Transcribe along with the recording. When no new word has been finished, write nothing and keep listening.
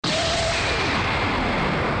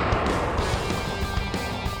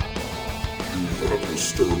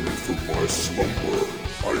stir me from my slumber.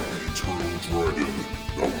 I am the eternal dragon.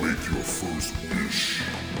 Now make your first wish.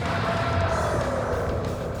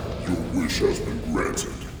 Your wish has been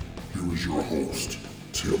granted. Here is your host,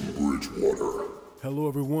 Tim Bridgewater. Hello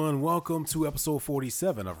everyone, welcome to episode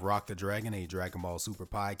 47 of Rock the Dragon, a Dragon Ball Super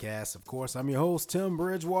podcast. Of course, I'm your host, Tim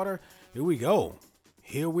Bridgewater. Here we go.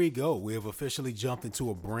 We have officially jumped into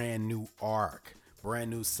a brand new arc,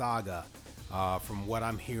 brand new saga. From what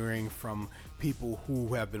I'm hearing from people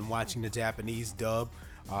who have been watching the Japanese dub,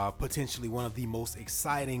 potentially one of the most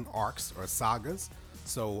exciting arcs or sagas.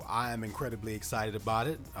 So I am incredibly excited about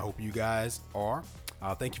it. I hope you guys are.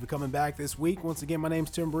 Thank you for coming back this week. Once again, my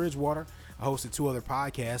name's Tim Bridgewater. I hosted two other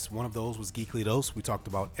podcasts. One of those was Geekly Dose. We talked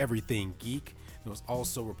about everything geek. There was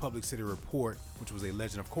also Republic City Report, which was a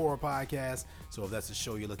Legend of Korra podcast. So if that's a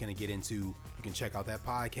show you're looking to get into, you can check out that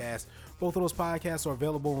podcast. Both of those podcasts are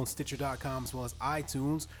available on Stitcher.com as well as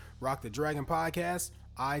iTunes. Rock the Dragon podcast,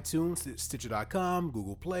 iTunes, Stitcher.com,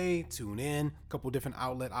 Google Play, TuneIn. A couple different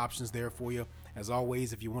outlet options there for you. As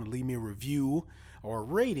always, if you want to leave me a review or a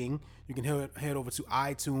rating, you can head over to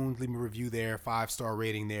iTunes, leave me a review there, 5-star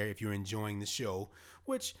rating there if you're enjoying the show,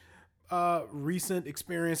 which recent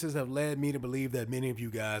experiences have led me to believe that many of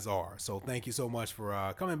you guys are. So thank you so much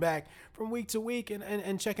for coming back from week to week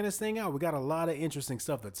and checking this thing out. We got a lot of interesting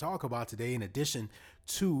stuff to talk about today. In addition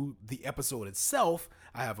to the episode itself,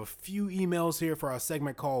 I have a few emails here for our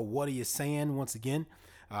segment called What Are You Saying? Once again,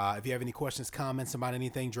 if you have any questions, comments about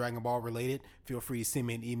anything Dragon Ball related, feel free to send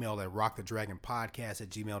me an email at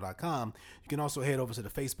rockthedragonpodcast@gmail.com. You can also head over to the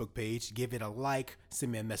Facebook page, give it a like,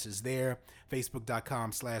 send me a message there,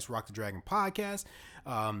 facebook.com/rockthedragonpodcast.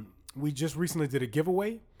 We just recently did a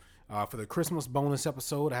giveaway for the Christmas bonus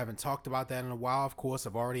episode. I haven't talked about that in a while. Of course,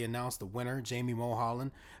 I've already announced the winner, Jamie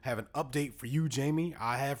Mulholland. I have an update for you, Jamie.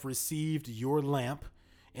 I have received your lamp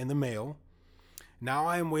in the mail. Now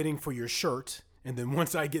I am waiting for your shirt. And then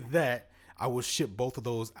once I get that, I will ship both of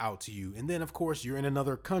those out to you. And then, of course, you're in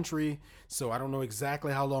another country, so I don't know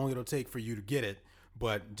exactly how long it'll take for you to get it.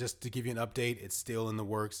 But just to give you an update, it's still in the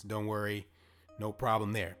works. Don't worry. No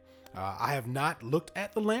problem there. I have not looked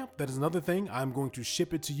at the lamp. That is another thing. I'm going to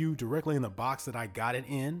ship it to you directly in the box that I got it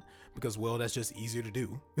in because, well, that's just easier to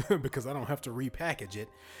do because I don't have to repackage it.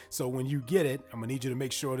 So when you get it, I'm going to need you to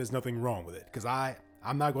make sure there's nothing wrong with it because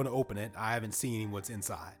I'm not going to open it. I haven't seen what's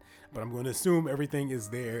inside. But I'm going to assume everything is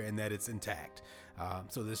there and that it's intact.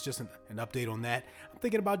 So there's just an update on that. I'm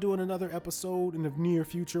thinking about doing another episode in the near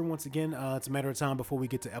future. Once again, it's a matter of time before we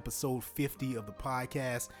get to episode 50 of the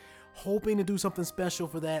podcast. Hoping to do something special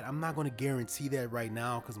for that. I'm not going to guarantee that right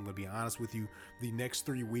now because I'm going to be honest with you. The next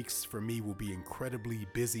 3 weeks for me will be incredibly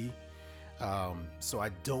busy. So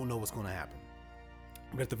I don't know what's going to happen.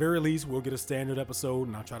 But at the very least, we'll get a standard episode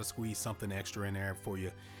and I'll try to squeeze something extra in there for you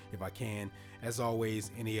if I can. As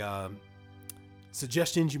always, any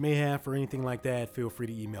suggestions you may have for anything like that, feel free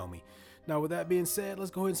to email me. Now, with that being said,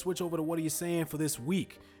 let's go ahead and switch over to What Are You Saying for this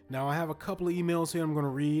week. Now, I have a couple of emails here I'm going to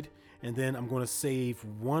read, and then I'm going to save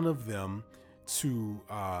one of them to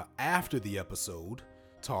after the episode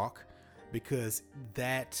talk because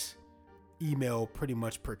that email pretty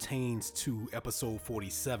much pertains to episode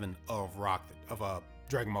 47 of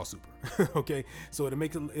Dragon Ball Super. Okay, so it'll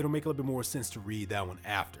make a little bit more sense to read that one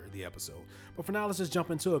after the episode. But for now, let's just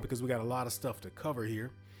jump into it because we got a lot of stuff to cover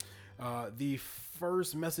here. The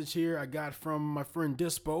first message here I got from my friend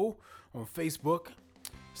Dispo on Facebook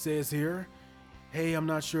says here, "Hey, I'm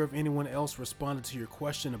not sure if anyone else responded to your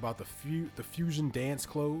question about the fusion dance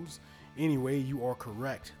clothes. Anyway, you are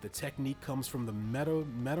correct. The technique comes from the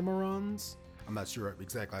Metamarons. I'm not sure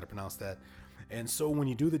exactly how to pronounce that. And so when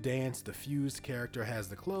you do the dance, the fused character has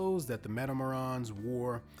the clothes that the Metamarons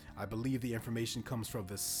wore. I believe the information comes from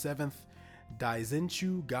the 7th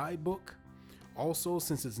Daizenshuu guidebook. Also,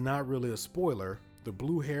 since it's not really a spoiler, the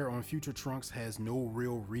blue hair on future Trunks has no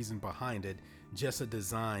real reason behind it, just a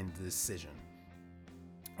design decision."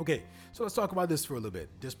 Okay, so let's talk about this for a little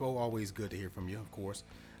bit. Dispo, always good to hear from you, of course.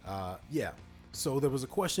 So there was a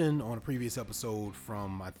question on a previous episode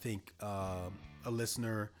from, I think, a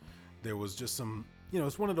listener. There was just some,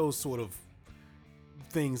 it's one of those sort of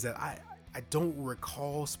things that I don't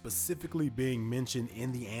recall specifically being mentioned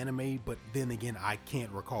in the anime, but then again, I can't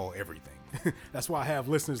recall everything. That's why I have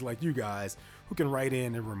listeners like you guys who can write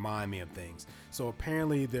in and remind me of things. So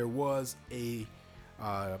apparently there was a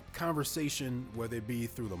conversation, whether it be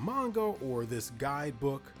through the manga or this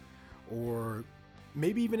guidebook, or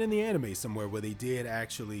maybe even in the anime somewhere, where they did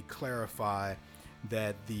actually clarify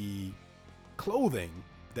that the clothing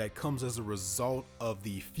that comes as a result of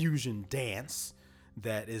the fusion dance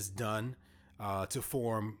that is done to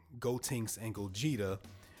form Gotenks and Gogeta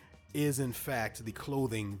is in fact the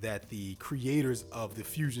clothing that the creators of the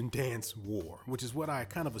fusion dance wore, which is what I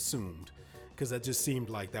kind of assumed, because that just seemed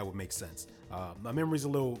like that would make sense. My memory's a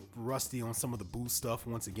little rusty on some of the Boo stuff.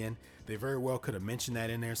 Once again, they very well could have mentioned that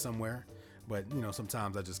in there somewhere, but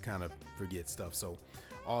sometimes I just kind of forget stuff. So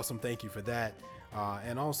awesome, thank you for that.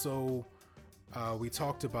 And also we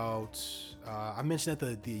talked about, I mentioned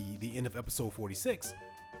at the end of episode 46,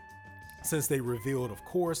 since they revealed, of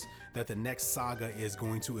course, that the next saga is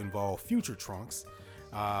going to involve Future Trunks.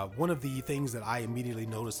 One of the things that I immediately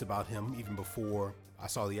noticed about him, even before I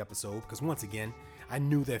saw the episode, because once again, I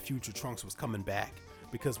knew that Future Trunks was coming back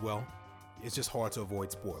because, well, it's just hard to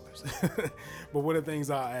avoid spoilers. But one of the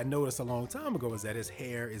things I noticed a long time ago is that his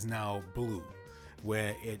hair is now blue,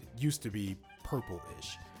 where it used to be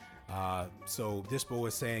purple-ish. So Dispo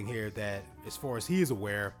is saying here that, as far as he is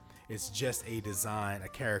aware, it's just a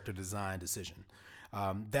character design decision.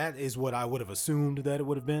 That is what I would have assumed that it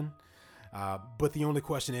would have been. But the only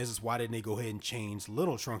question is why didn't they go ahead and change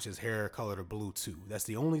Little Trunks' hair color to blue too? That's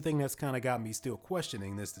the only thing that's kind of got me still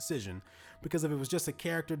questioning this decision, because if it was just a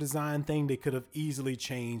character design thing, they could have easily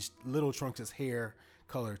changed Little Trunks' hair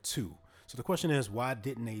color too. So the question is, why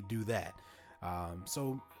didn't they do that?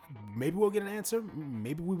 So maybe we'll get an answer.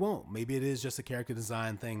 Maybe we won't. Maybe it is just a character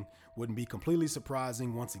design thing. Wouldn't be completely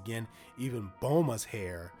surprising. Once again, even Bulma's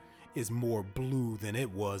hair is more blue than it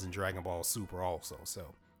was in Dragon Ball Super also.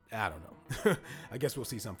 So I don't know. I guess we'll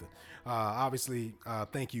see something. Obviously,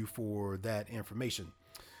 thank you for that information.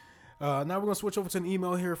 Now we're going to switch over to an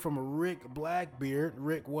email here from Rick Blackbeard.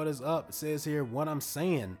 Rick, what is up? It says here, what I'm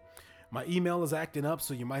saying. My email is acting up,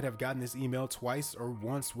 so you might have gotten this email twice or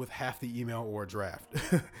once with half the email or a draft.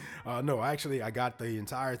 No, actually, I got the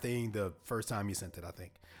entire thing the first time you sent it, I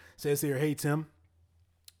think. Says here, hey, Tim.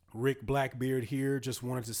 Rick Blackbeard here. Just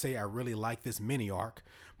wanted to say I really like this mini arc,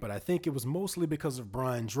 but I think it was mostly because of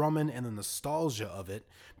Brian Drummond and the nostalgia of it,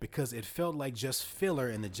 because it felt like just filler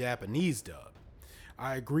in the Japanese dub.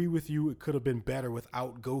 I agree with you, it could have been better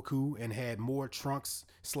without Goku and had more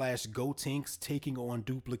Trunks/Gotenks taking on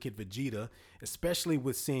duplicate Vegeta, especially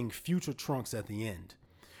with seeing Future Trunks at the end.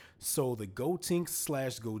 So the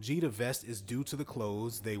Gotenks/Gogeta vest is due to the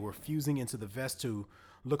clothes. They were fusing into the vest to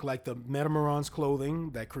look like the Metamoron's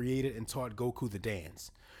clothing that created and taught Goku the dance.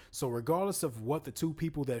 So regardless of what the two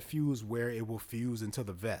people that fuse wear, it will fuse into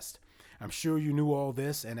the vest. I'm sure you knew all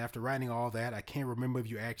this, and after writing all that, I can't remember if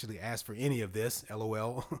you actually asked for any of this,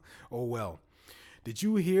 lol. Oh well. Did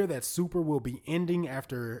you hear that Super will be ending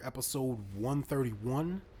after episode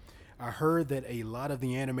 131? I heard that a lot of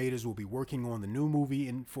the animators will be working on the new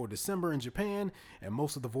movie for December in Japan, and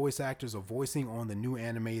most of the voice actors are voicing on the new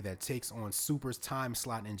anime that takes on Super's time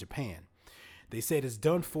slot in Japan. They said it's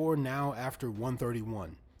done for now after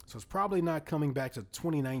 131, so it's probably not coming back to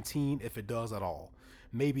 2019 if it does at all.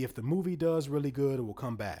 Maybe if the movie does really good, it will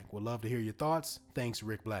come back. Would love to hear your thoughts. Thanks,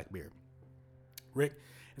 Rick Blackbeard. Rick,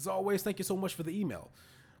 as always, thank you so much for the email.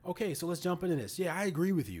 Okay, so let's jump into this. Yeah, I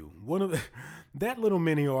agree with you. That little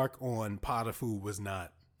mini arc on Potiphar was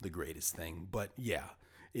not the greatest thing, but yeah,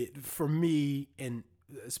 for me, and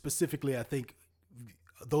specifically, I think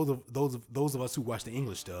those of us who watch the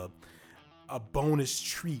English dub, a bonus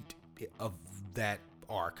treat of that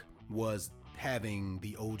arc was having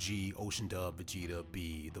the OG Ocean Dub Vegeta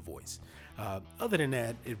be the voice. Other than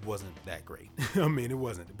that, it wasn't that great. I mean, it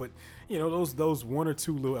wasn't. But those one or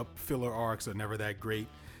two little filler arcs are never that great.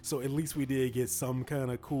 So at least we did get some kind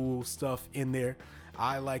of cool stuff in there.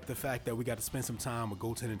 I like the fact that we got to spend some time with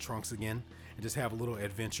Goten and Trunks again and just have a little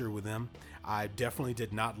adventure with them. I definitely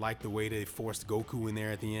did not like the way they forced Goku in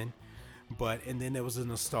there at the end. And then there was a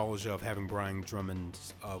nostalgia of having Brian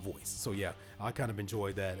Drummond's voice. So yeah, I kind of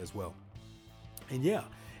enjoyed that as well. And yeah,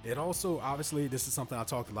 it also, obviously, this is something I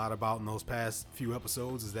talked a lot about in those past few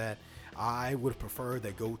episodes, is that I would prefer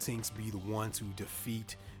that Gotenks be the one to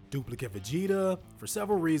defeat duplicate Vegeta for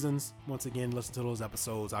several reasons. Once again, listen to those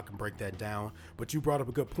episodes, I can break that down. But you brought up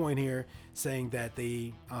a good point here, saying that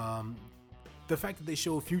the fact that they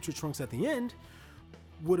showed Future Trunks at the end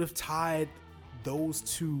would have tied those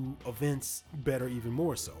two events better, even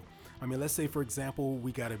more so. I mean, let's say, for example,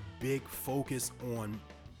 we got a big focus on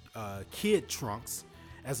Kid Trunks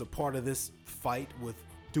as a part of this fight with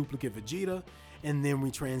duplicate Vegeta, and then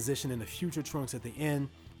we transition into Future Trunks at the end.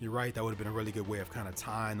 You're right, that would have been a really good way of kind of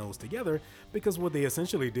tying those together, because what they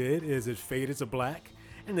essentially did is it faded to black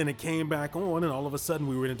and then it came back on, and all of a sudden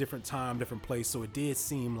we were in a different time, different place. So it did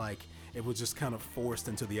seem like it was just kind of forced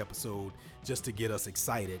into the episode just to get us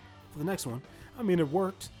excited for the next one. I mean, it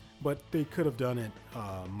worked, but they could have done it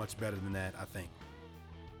much better than that, I think.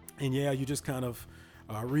 And yeah, you just kind of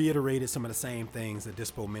reiterated some of the same things that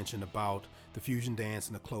Dispo mentioned about the fusion dance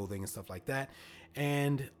and the clothing and stuff like that.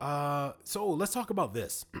 And so let's talk about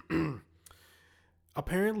this.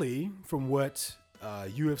 Apparently, from what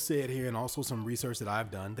you have said here and also some research that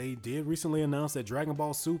I've done, they did recently announce that Dragon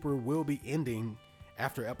Ball Super will be ending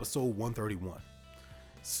after episode 131.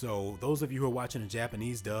 So those of you who are watching the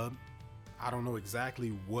Japanese dub, I don't know exactly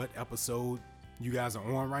what episode you guys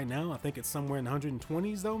are on right now. I think it's somewhere in the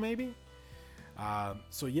 120s though, maybe.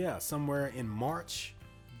 So yeah, somewhere in March,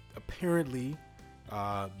 apparently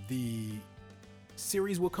the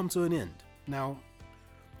series will come to an end. Now,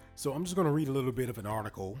 so I'm just going to read a little bit of an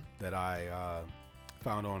article that I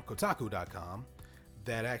found on Kotaku.com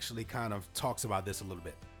that actually kind of talks about this a little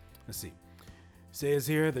bit. Let's see. It says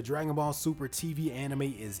here, the Dragon Ball Super TV anime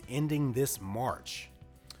is ending this March.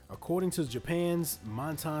 According to Japan's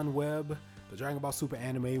Montan Web, the Dragon Ball Super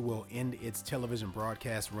anime will end its television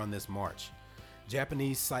broadcast run this March.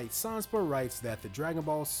 Japanese site Sanspa writes that Dragon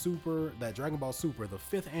Ball Super, the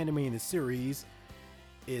fifth anime in the series,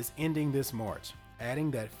 is ending this March,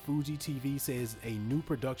 adding that Fuji TV says a new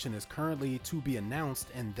production is currently to be announced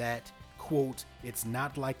and that, quote, it's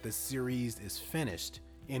not like the series is finished,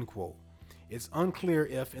 end quote. It's unclear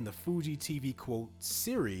if in the Fuji TV, quote,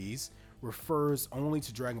 series refers only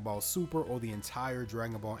to Dragon Ball Super or the entire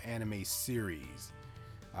Dragon Ball anime series.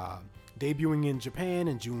 Debuting in Japan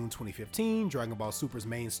in June 2015, Dragon Ball Super's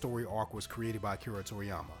main story arc was created by Akira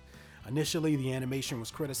Toriyama. Initially, the animation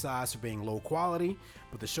was criticized for being low quality,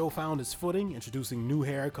 but the show found its footing, introducing new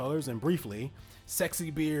hair colors and, briefly,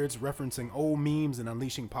 sexy beards referencing old memes and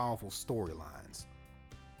unleashing powerful storylines.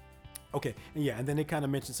 Okay, and then they kind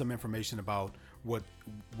of mentioned some information about what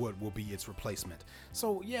will be its replacement.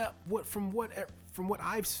 So yeah, from what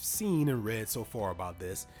I've seen and read so far about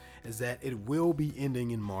this is that it will be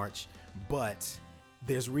ending in March, but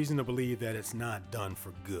there's reason to believe that it's not done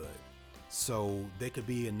for good. So there could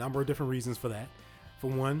be a number of different reasons for that. For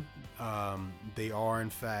one, they are in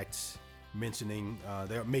fact mentioning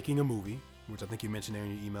they're making a movie, which I think you mentioned there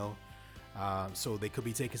in your email. So they could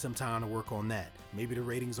be taking some time to work on that. Maybe the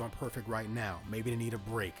ratings aren't perfect right now. Maybe they need a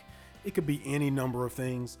break. It could be any number of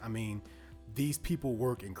things. I mean, these people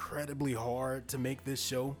work incredibly hard to make this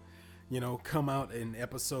show, come out in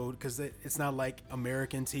episode, because it's not like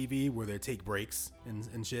American TV where they take breaks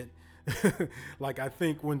and shit. Like, I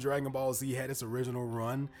think when Dragon Ball Z had its original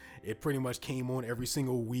run, it pretty much came on every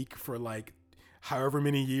single week for like however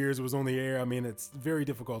many years it was on the air. I mean, it's very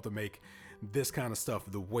difficult to make this kind of stuff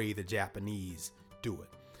the way the Japanese do it.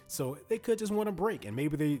 So they could just want a break, and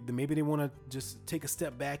maybe they want to just take a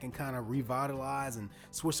step back and kind of revitalize and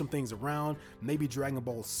switch some things around. Maybe Dragon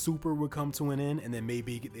Ball Super would come to an end, and then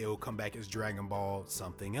maybe they'll come back as Dragon Ball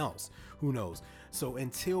something else. Who knows? So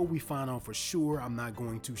until we find out for sure, I'm not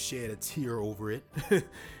going to shed a tear over it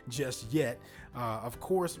just yet. Of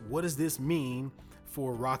course, what does this mean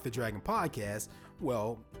for Rock the Dragon podcast?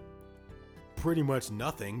 Well, pretty much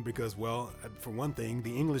nothing, because, well, for one thing,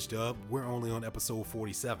 the English dub, we're only on episode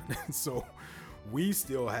 47. So we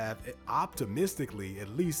still have, optimistically, at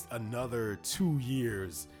least another 2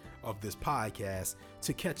 years of this podcast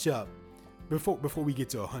to catch up before we get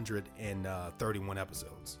to 131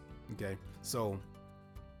 episodes. Okay, so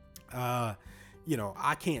I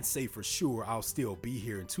can't say for sure I'll still be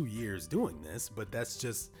here in 2 years doing this, but that's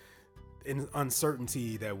just an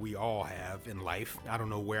uncertainty that we all have in life. I don't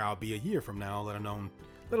know where I'll be a year from now, let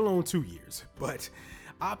alone 2 years. But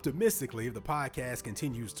optimistically, if the podcast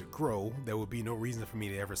continues to grow, there will be no reason for me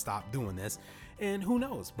to ever stop doing this. And who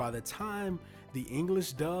knows, by the time the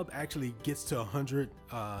English dub actually gets to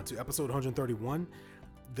to episode 131,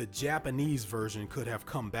 the Japanese version could have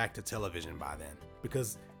come back to television by then,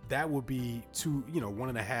 because that would be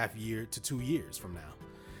 1.5 years to 2 years from now.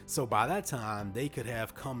 So by that time, they could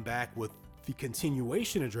have come back with the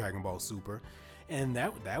continuation of Dragon Ball Super, and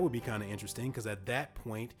that would be kind of interesting, because at that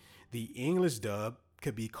point, the English dub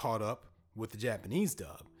could be caught up with the Japanese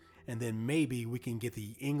dub, and then maybe we can get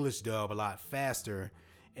the English dub a lot faster,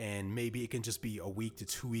 and maybe it can just be a week to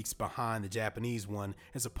 2 weeks behind the Japanese one,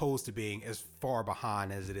 as opposed to being as far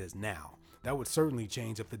behind as it is now. That would certainly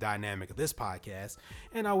change up the dynamic of this podcast,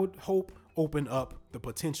 and I would hope open up the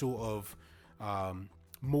potential of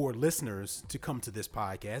more listeners to come to this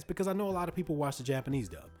podcast, because I know a lot of people watch the Japanese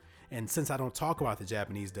dub. And since I don't talk about the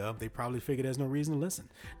Japanese dub, they probably figure there's no reason to listen.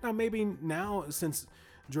 Now, maybe now, since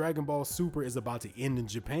Dragon Ball Super is about to end in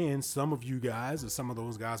Japan, some of you guys or some of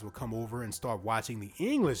those guys will come over and start watching the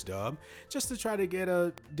English dub just to try to get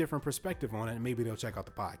a different perspective on it, and maybe they'll check out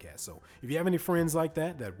the podcast. So if you have any friends like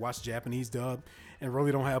that watch Japanese dub and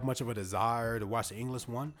really don't have much of a desire to watch the English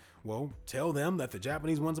one, well, tell them that the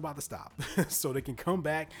Japanese one's about to stop so they can come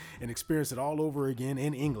back and experience it all over again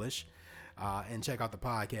in English and check out the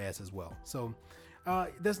podcast as well. So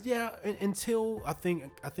until I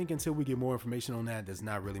think until we get more information on that, there's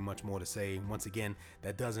not really much more to say. Once again,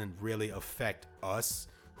 that doesn't really affect us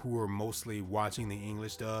who are mostly watching the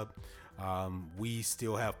English dub. We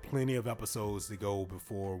still have plenty of episodes to go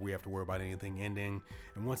before we have to worry about anything ending.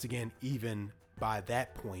 And once again, even by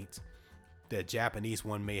that point, the Japanese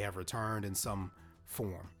one may have returned in some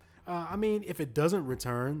form. I mean, if it doesn't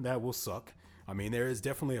return, that will suck. I mean, there is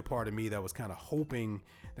definitely a part of me that was kind of hoping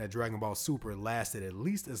that Dragon Ball Super lasted at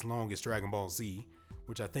least as long as Dragon Ball Z,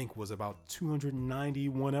 which I think was about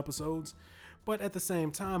 291 episodes. But at the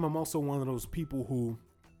same time, I'm also one of those people who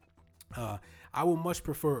I would much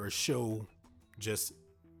prefer a show just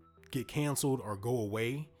get canceled or go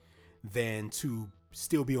away than to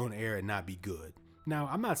still be on air and not be good. Now,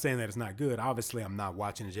 I'm not saying that it's not good. Obviously, I'm not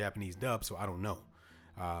watching the Japanese dub, so I don't know.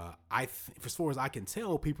 As far as I can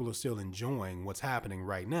tell, people are still enjoying what's happening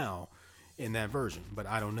right now in that version, but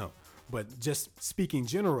I don't know. But just speaking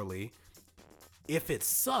generally, if it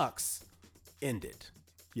sucks, end it.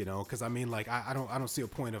 You know, because I mean, like I don't see a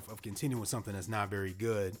point of continuing something that's not very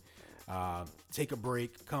good. Take a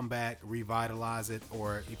break, come back, revitalize it,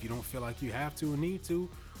 or if you don't feel like you have to or need to,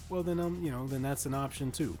 well then then that's an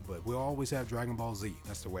option too. But we'll always have Dragon Ball Z.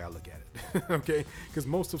 That's the way I look at it. Okay, because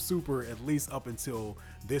most of Super, at least up until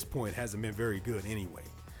this point, hasn't been very good anyway.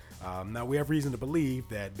 Now we have reason to believe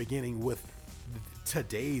that beginning with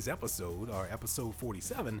today's episode, or episode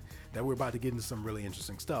 47, that we're about to get into some really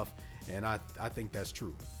interesting stuff, and I think that's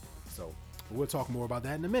true. So we'll talk more about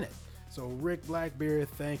that in a minute. So Rick Blackbeard,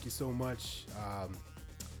 thank you so much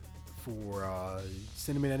for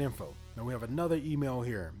sending me that info. Now we have another email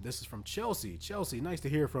here. This is from Chelsea. Chelsea, nice to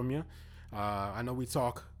hear from you. I know we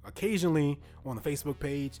talk occasionally on the Facebook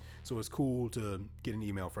page, so it's cool to get an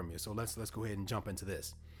email from you. So let's go ahead and jump into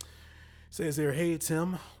this. Says there, hey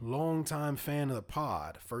Tim, longtime fan of the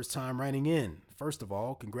pod, first time writing in. First of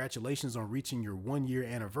all, congratulations on reaching your 1-year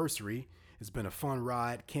anniversary. It's been a fun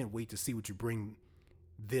ride. Can't wait to see what you bring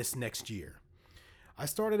this next year. I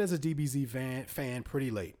started as a DBZ fan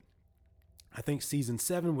pretty late. I think season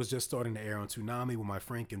 7 was just starting to air on Toonami when my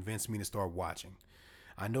friend convinced me to start watching.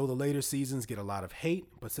 I know the later seasons get a lot of hate,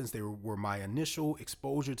 but since they were my initial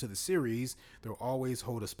exposure to the series, they'll always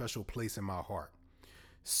hold a special place in my heart.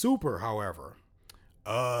 Super, however,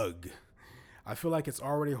 ugh. I feel like it's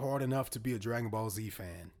already hard enough to be a Dragon Ball Z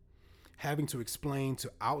fan. Having to explain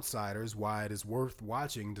to outsiders why it is worth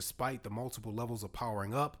watching despite the multiple levels of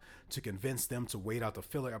powering up to convince them to wait out the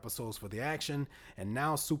filler episodes for the action, and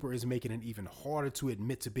now Super is making it even harder to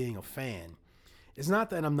admit to being a fan. It's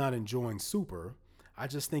not that I'm not enjoying Super, I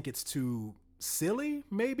just think it's too silly,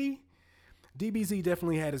 maybe? DBZ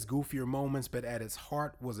definitely had its goofier moments, but at its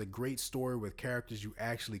heart was a great story with characters you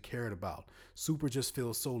actually cared about. Super just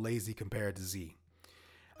feels so lazy compared to Z.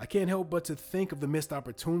 I can't help but to think of the missed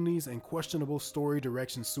opportunities and questionable story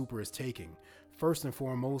direction Super is taking. First and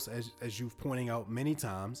foremost, as you've pointed out many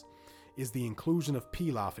times, is the inclusion of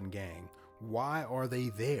Pilaf and gang. Why are they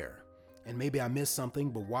there? And maybe I missed something,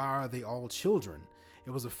 but why are they all children? It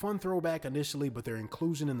was a fun throwback initially, but their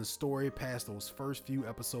inclusion in the story past those first few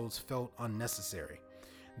episodes felt unnecessary.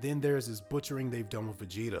 Then there's this butchering they've done with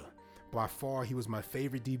Vegeta. By far, he was my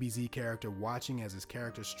favorite DBZ character, watching as his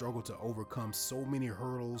character struggled to overcome so many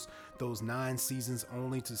hurdles those 9 seasons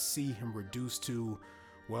only to see him reduced to,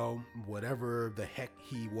 well, whatever the heck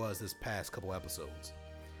he was this past couple episodes.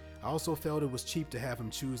 I also felt it was cheap to have him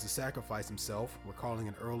choose to sacrifice himself, recalling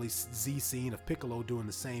an early Z scene of Piccolo doing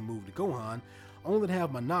the same move to Gohan, only to have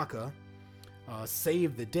Monaka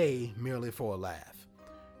save the day merely for a laugh.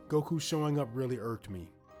 Goku showing up really irked me.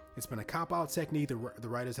 It's been a cop-out technique the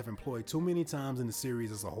writers have employed too many times in the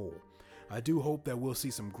series as a whole. I do hope that we'll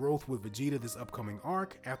see some growth with Vegeta this upcoming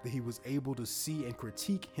arc after he was able to see and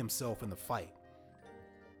critique himself in the fight.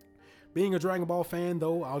 Being a Dragon Ball fan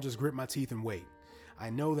though, I'll just grit my teeth and wait. I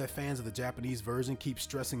know that fans of the Japanese version keep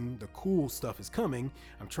stressing the cool stuff is coming.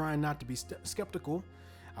 I'm trying not to be skeptical.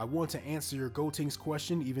 I want to answer your Gotenks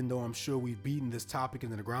question, even though I'm sure we've beaten this topic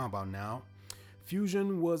into the ground by now.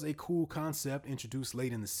 Fusion was a cool concept introduced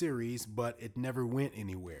late in the series, but it never went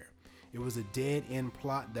anywhere. It was a dead-end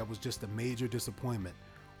plot that was just a major disappointment.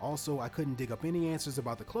 Also, I couldn't dig up any answers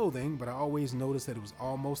about the clothing, but I always noticed that it was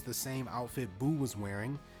almost the same outfit Boo was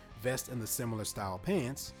wearing. vest and the similar style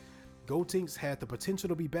pants. Gotenks had the potential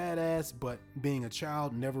to be badass, but being a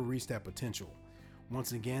child never reached that potential.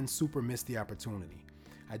 Once again, Super missed the opportunity.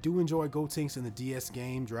 I do enjoy Gotenks in the DS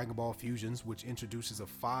game Dragon Ball Fusions, which introduces a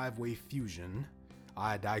 5-way fusion.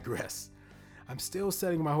 I digress. I'm still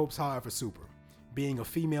setting my hopes high for Super. Being a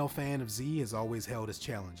female fan of Z has always held its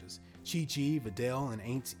challenges. Chi-Chi, Videl,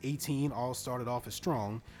 and 18 all started off as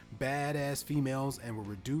strong, badass females and were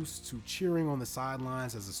reduced to cheering on the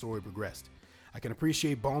sidelines as the story progressed. I can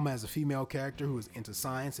appreciate Bulma as a female character who is into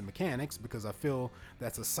science and mechanics because I feel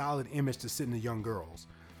that's a solid image to sit in the young girls.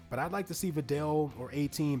 But I'd like to see Videl or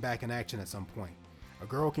 18 back in action at some point. A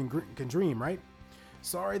girl can dream, right?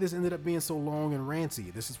 Sorry this ended up being so long and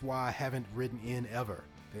ranty. This is why I haven't written in ever.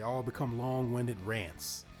 They all become long-winded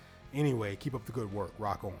rants. Anyway, keep up the good work.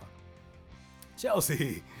 Rock on.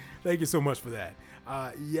 Chelsea, thank you so much for that.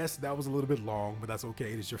 Yes, that was a little bit long, but that's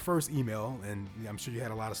okay. It is your first email, and I'm sure you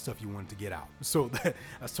had a lot of stuff you wanted to get out. So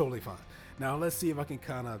that's totally fine. Now, let's see if I can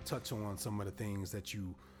kind of touch on some of the things that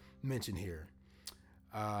you mentioned here.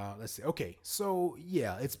 Let's see. Okay, so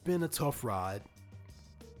yeah, it's been a tough ride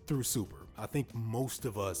through Super. I think most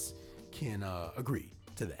of us can agree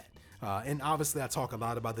to that. And obviously I talk a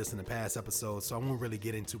lot about this in the past episodes, so I won't really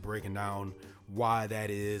get into breaking down why that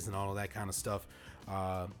is and all of that kind of stuff.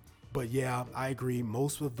 But yeah, I agree.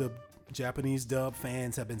 Most of the Japanese dub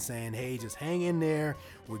fans have been saying, hey, just hang in there.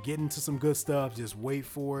 We're getting to some good stuff. Just wait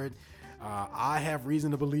for it. I have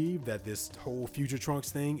reason to believe that this whole Future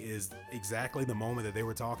Trunks thing is exactly the moment that they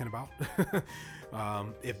were talking about.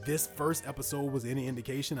 If this first episode was any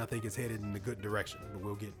indication, I think it's headed in a good direction, but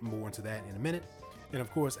we'll get more into that in a minute. And of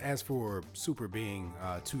course, as for Super being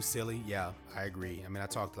too silly, yeah, I agree. I mean, I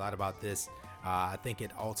talked a lot about this. I think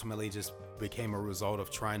it ultimately just became a result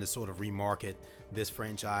of trying to sort of remarket this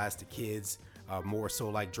franchise to kids, more so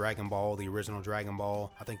like Dragon Ball, the original Dragon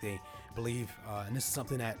Ball. I think they believe, and this is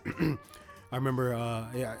something that I remember,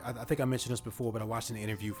 I think I mentioned this before, but I watched an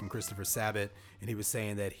interview from Christopher Sabat, and he was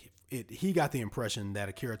saying that he got the impression that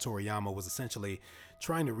Akira Toriyama was essentially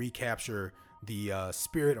trying to recapture the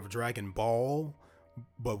spirit of Dragon Ball,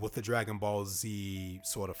 but with the Dragon Ball Z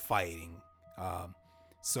sort of fighting.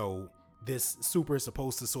 So this Super is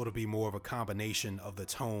supposed to sort of be more of a combination of the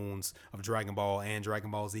tones of Dragon Ball and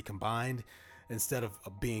Dragon Ball Z combined, instead of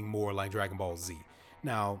being more like Dragon Ball Z.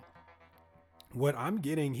 Now, what I'm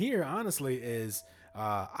getting here, honestly, is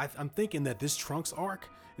I'm thinking that this Trunks arc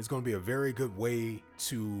is going to be a very good way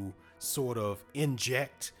to sort of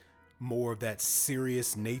inject more of that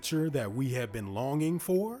serious nature that we have been longing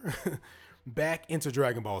for back into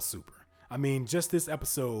Dragon Ball Super. I mean, just this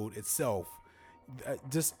episode itself,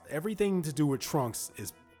 just everything to do with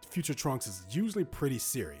Future Trunks is usually pretty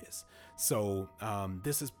serious. So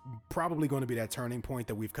this is probably going to be that turning point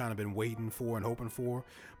that we've kind of been waiting for and hoping for.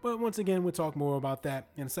 But once again, we'll talk more about that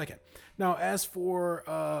in a second. Now, as for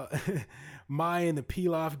Mai and the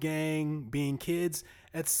Pilaf gang being kids,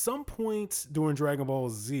 at some point during Dragon Ball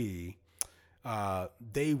Z,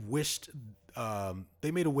 they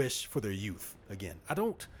made a wish for their youth again. I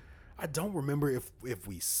don't remember if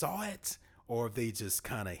we saw it or if they just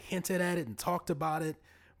kind of hinted at it and talked about it.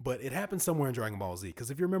 But it happened somewhere in Dragon Ball Z. Because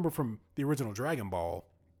if you remember from the original Dragon Ball,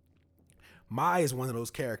 Mai is one of those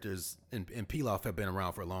characters, and Pilaf have been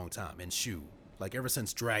around for a long time, and Shu, like ever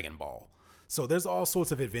since Dragon Ball. So there's all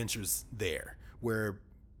sorts of adventures there where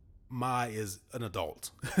Mai is an adult.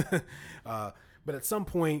 But at some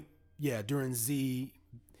point, yeah, during Z,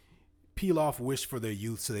 Pilaf wished for their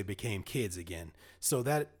youth, so they became kids again. So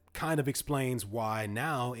that kind of explains why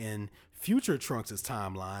now in Future Trunks'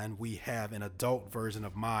 timeline, we have an adult version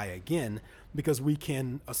of Mai again, because we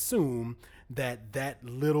can assume that that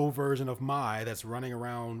little version of Mai that's running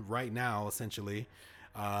around right now, essentially,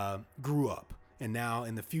 grew up. And now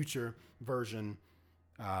in the future version,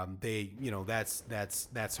 that's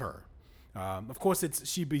her. Of course,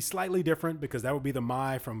 she'd be slightly different because that would be the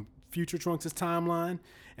Mai from Future Trunks' timeline,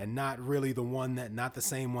 and not the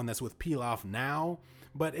same one that's with Pilaf now.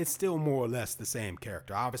 But it's still more or less the same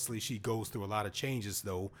character. Obviously, she goes through a lot of changes,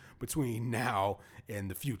 though, between now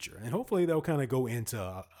and the future. And hopefully, they'll kind of go into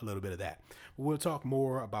a little bit of that. But we'll talk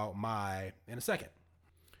more about Mai in a second.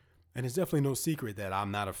 And it's definitely no secret that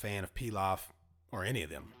I'm not a fan of Pilaf or any of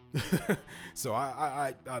them. So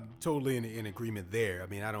I'm totally in agreement there. I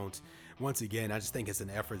mean, once again, I just think it's an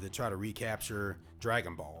effort to try to recapture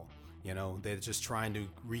Dragon Ball. You know, they're just trying to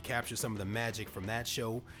recapture some of the magic from that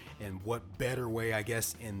show, and what better way, I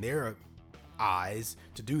guess, in their eyes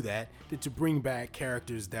to do that than to bring back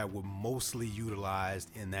characters that were mostly utilized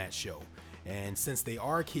in that show. And since they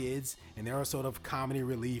are kids and they're sort of comedy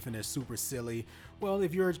relief and they're super silly, well,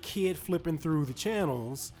 if you're a kid flipping through the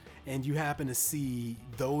channels and you happen to see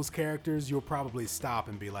those characters, you'll probably stop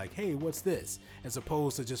and be like, hey, what's this? As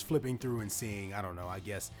opposed to just flipping through and seeing, I don't know, I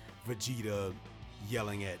guess Vegeta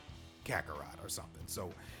yelling at Kakarot or something.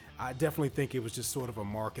 So I definitely think it was just sort of a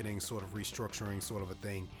marketing, sort of restructuring sort of a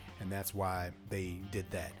thing. And that's why they did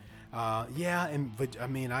that. Yeah, and I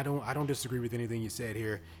mean, I don't disagree with anything you said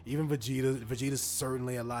here. Even Vegeta's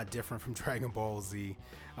certainly a lot different from Dragon Ball Z.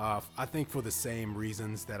 I think for the same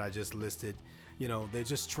reasons that I just listed. You know, they're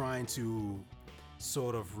just trying to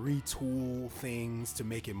sort of retool things to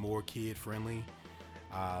make it more kid friendly.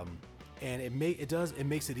 And it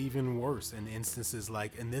makes it even worse in instances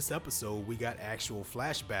like in this episode, we got actual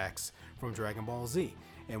flashbacks from Dragon Ball Z.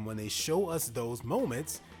 And when they show us those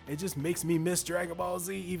moments, it just makes me miss Dragon Ball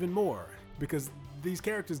Z even more, because these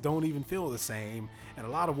characters don't even feel the same in a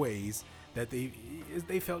lot of ways that they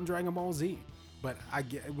felt in Dragon Ball Z. But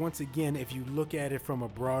once again, if you look at it from a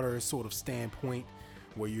broader sort of standpoint,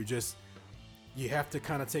 where you have to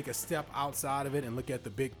kind of take a step outside of it and look at the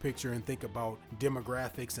big picture and think about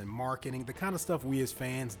demographics and marketing, the kind of stuff we as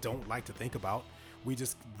fans don't like to think about. We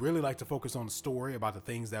just really like to focus on the story, about the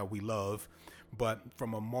things that we love. But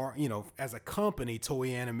from as a company,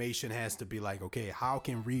 Toei Animation has to be like, okay, how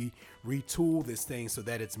can we retool this thing so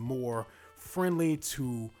that it's more friendly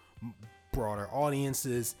to broader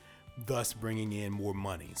audiences, thus bringing in more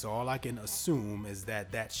money. So all I can assume is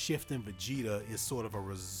that shift in Vegeta is sort of a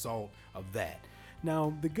result of that.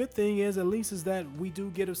 Now, the good thing is, at least, is that we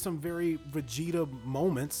do get some very Vegeta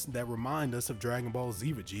moments that remind us of Dragon Ball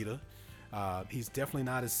Z Vegeta. He's definitely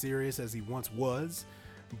not as serious as he once was,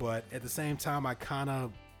 but at the same time, I kind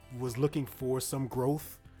of was looking for some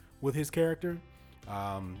growth with his character.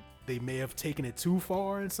 They may have taken it too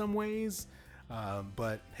far in some ways,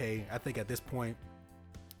 but hey, I think at this point,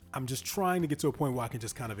 I'm just trying to get to a point where I can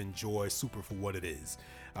just kind of enjoy Super for what it is.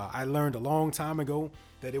 I learned a long time ago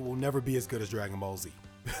that it will never be as good as Dragon Ball Z.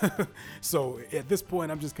 So at this point,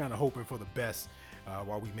 I'm just kind of hoping for the best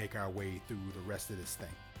while we make our way through the rest of this thing.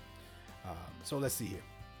 So let's see here.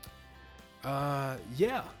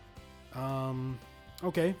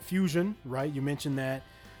 Okay, Fusion, right? You mentioned that.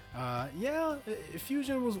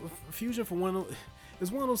 Fusion for one of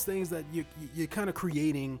those things that you're kind of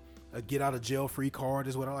creating a get out of jail free card,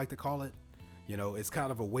 is what I like to call it. You know, it's kind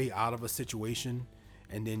of a way out of a situation,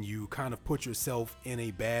 and then you kind of put yourself in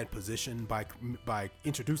a bad position by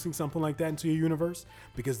introducing something like that into your universe,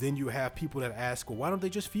 because then you have people that ask, well, why don't they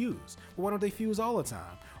just fuse? Well, why don't they fuse all the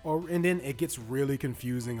time? And then it gets really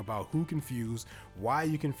confusing about who can fuse, why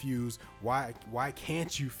you can fuse, why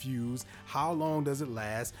can't you fuse, how long does it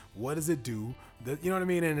last, what does it do? You know what I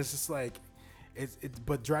mean? And it's just like,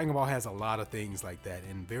 but Dragon Ball has a lot of things like that,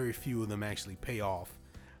 and very few of them actually pay off.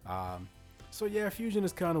 So yeah, Fusion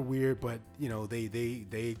is kind of weird, but you know,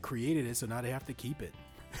 they created it, so now they have to keep it.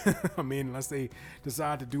 I mean, unless they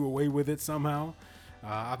decide to do away with it somehow.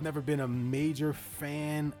 I've never been a major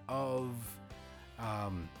fan of,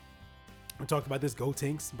 we talked about this,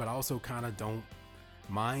 Gotenks, but I also kind of don't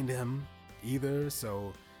mind him either.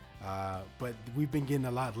 So, but we've been getting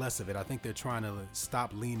a lot less of it. I think they're trying to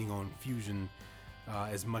stop leaning on Fusion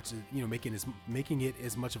as much as, you know, making it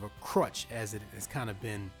as much of a crutch as it has kind of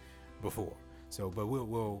been before. So, but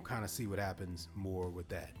we'll kind of see what happens more with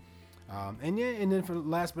that. And then for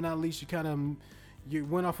last but not least, you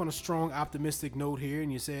went off on a strong optimistic note here,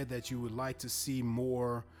 and you said that you would like to see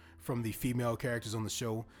more from the female characters on the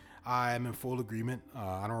show. I am in full agreement.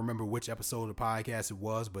 I don't remember which episode of the podcast it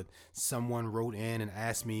was, but someone wrote in and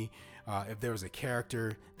asked me if there was a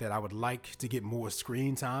character that I would like to get more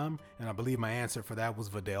screen time, and I believe my answer for that was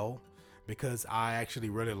Videl, because I actually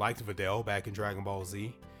really liked Videl back in Dragon Ball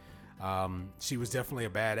Z. She was definitely a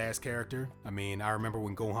badass character. I mean, I remember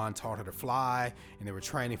when Gohan taught her to fly and they were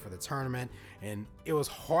training for the tournament, and it was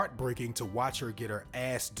heartbreaking to watch her get her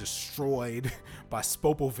ass destroyed by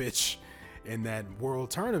Spopovich in that world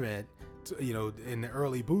tournament, you know, in the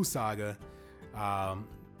early Buu saga.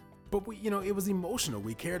 But it was emotional.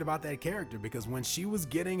 We cared about that character because when she was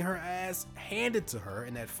getting her ass handed to her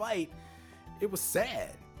in that fight, it was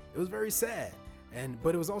sad. It was very sad.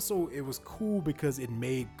 But it was cool because it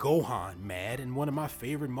made Gohan mad. And one of my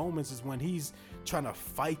favorite moments is when he's trying to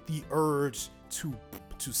fight the urge to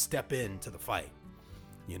step into the fight,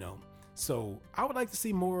 you know? So I would like to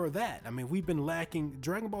see more of that. I mean, we've been lacking,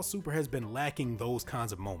 Dragon Ball Super has been lacking those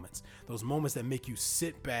kinds of moments. Those moments that make you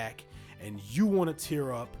sit back and you want to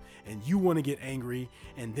tear up and you want to get angry.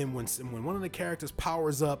 And then when one of the characters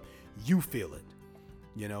powers up, you feel it,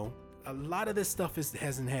 you know? A lot of this stuff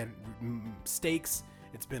hasn't had stakes.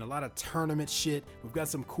 It's been a lot of tournament shit. We've got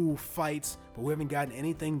some cool fights, but we haven't gotten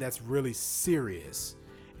anything that's really serious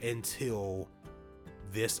until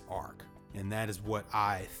this arc. And that is what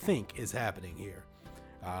I think is happening here.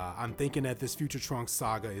 I'm thinking that this Future Trunks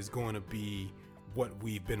saga is going to be what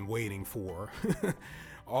we've been waiting for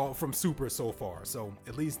all from Super so far. So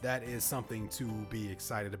at least that is something to be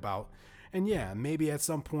excited about. And yeah, maybe at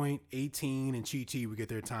some point 18 and Chi-Chi will get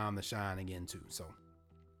their time to shine again too. So,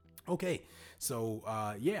 okay. So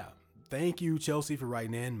yeah, thank you, Chelsea, for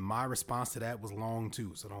writing in. My response to that was long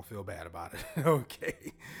too, so don't feel bad about it.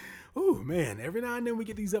 Okay. Ooh, man, every now and then we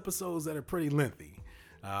get these episodes that are pretty lengthy.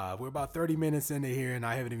 We're about 30 minutes into here, and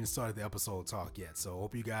I haven't even started the episode talk yet. So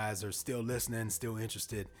hope you guys are still listening, still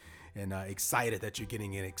interested, and excited that you're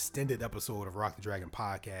getting an extended episode of Rock the Dragon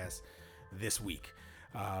podcast this week.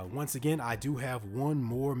 Once again, I do have one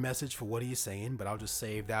more message for what he's saying, but I'll just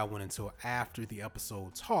save that one until after the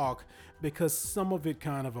episode talk, because some of it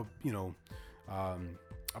kind of,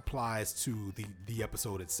 applies to the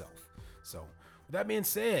episode itself. So with that being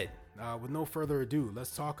said, with no further ado,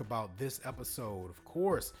 let's talk about this episode. Of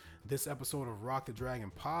course, this episode of Rock the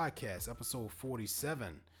Dragon podcast, episode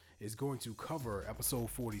 47, is going to cover episode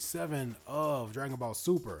 47 of Dragon Ball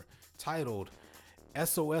Super, titled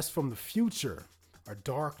SOS from the Future, a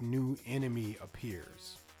dark new enemy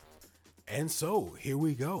appears. And so here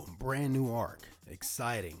we go, brand new arc,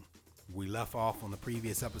 exciting. We left off on the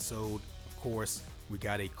previous episode. Of course, we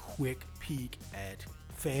got a quick peek at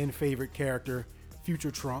fan favorite character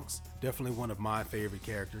Future Trunks, definitely one of my favorite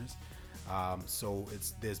characters. So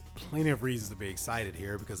there's plenty of reasons to be excited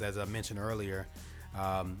here, because as I mentioned earlier,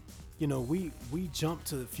 we jump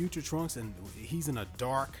to Future Trunks and he's in a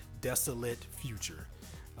dark, desolate future.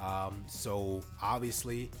 So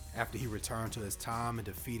obviously, after he returned to his time and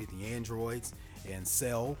defeated the androids and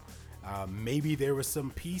Cell, maybe there was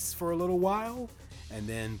some peace for a little while,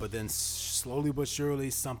 but then slowly but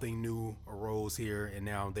surely something new arose here, and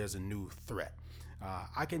now there's a new threat.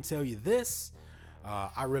 I can tell you this,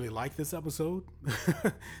 I really like this episode.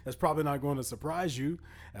 That's probably not going to surprise you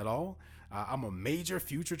at all. I'm a major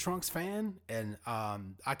Future Trunks fan, and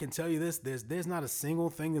I can tell you this, there's not a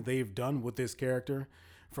single thing that they've done with this character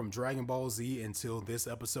from Dragon Ball Z until this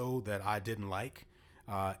episode that I didn't like.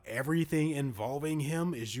 Everything involving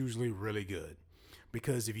him is usually really good,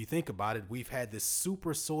 because if you think about it, we've had this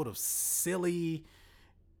super sort of silly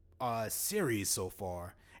series so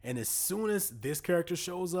far. And as soon as this character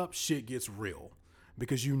shows up, shit gets real,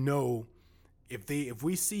 because if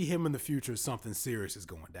we see him in the future, something serious is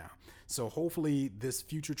going down. So hopefully this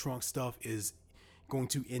Future Trunks stuff is going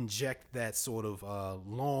to inject that sort of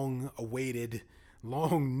long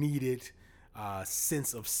needed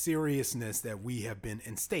sense of seriousness that we have been,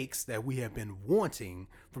 and stakes that we have been wanting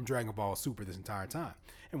from Dragon Ball Super this entire time.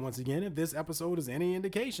 And once again, if this episode is any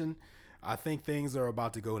indication, I think things are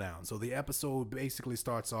about to go down. So the episode basically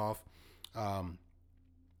starts off,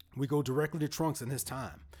 we go directly to Trunks in his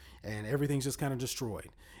time, and everything's just kind of destroyed.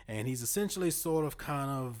 And he's essentially sort of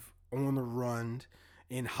kind of on the run,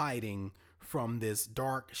 in hiding from this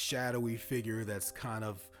dark, shadowy figure that's kind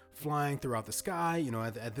of flying throughout the sky.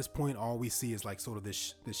 At this point, all we see is like sort of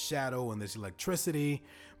this shadow and this electricity,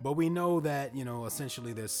 but we know that,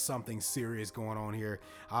 essentially there's something serious going on here.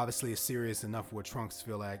 Obviously it's serious enough where Trunks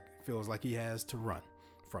feels like he has to run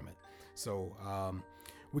from it. So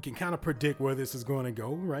we can kind of predict where this is going to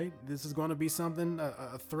go, right? This is going to be something,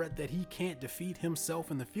 a threat that he can't defeat himself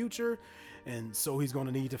in the future, and so he's going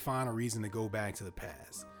to need to find a reason to go back to the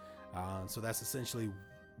past. So that's essentially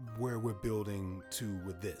where we're building to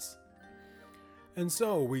with this. And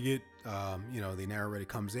so we get, the narrator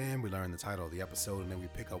comes in, we learn the title of the episode, and then we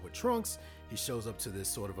pick up with Trunks. He shows up to this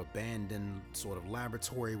sort of abandoned sort of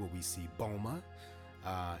laboratory where we see Bulma,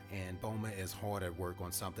 and Bulma is hard at work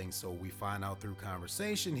on something. So we find out through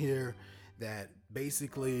conversation here that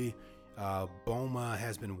basically Bulma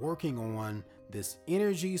has been working on this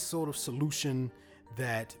energy sort of solution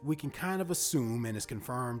that we can kind of assume, and is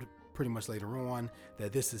confirmed pretty much later on,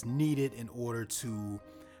 that this is needed in order to,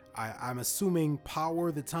 I'm assuming,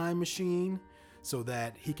 power the time machine so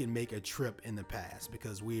that he can make a trip in the past.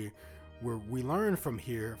 Because we learn from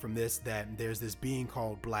this that there's this being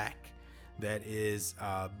called Black that is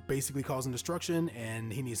basically causing destruction,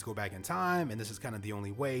 and he needs to go back in time, and this is kind of the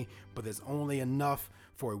only way, but there's only enough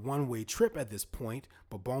for a one-way trip at this point.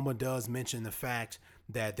 But Bulma does mention the fact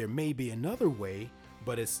that there may be another way,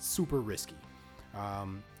 but it's super risky.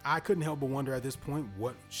 I couldn't help but wonder at this point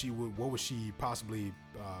what was she possibly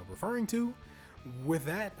referring to with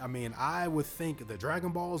that. I mean, I would think the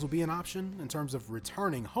Dragon Balls would be an option in terms of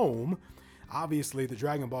returning home. Obviously, the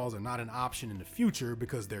Dragon Balls are not an option in the future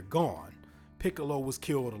because they're gone. Piccolo was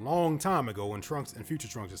killed a long time ago in Trunks and Future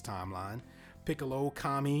Trunks' timeline. Piccolo,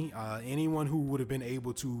 Kami, anyone who would have been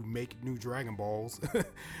able to make new Dragon Balls.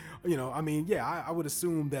 I would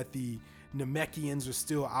assume that the Namekians are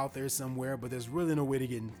still out there somewhere, but there's really no way to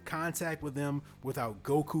get in contact with them without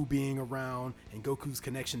Goku being around and Goku's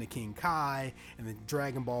connection to King Kai and the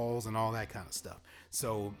Dragon Balls and all that kind of stuff.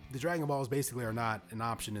 So the Dragon Balls basically are not an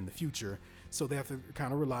option in the future, so they have to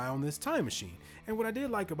kind of rely on this time machine. And what I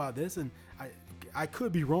did like about this, and I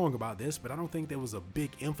could be wrong about this, but I don't think there was a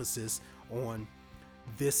big emphasis on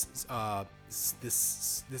this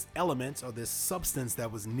element or this substance that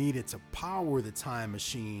was needed to power the time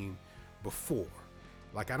machine before.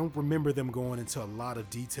 Like, I don't remember them going into a lot of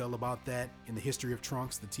detail about that in the History of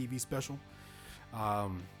Trunks, the TV special,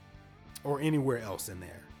 or anywhere else in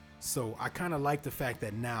there. So I kind of like the fact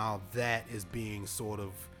that now that is being sort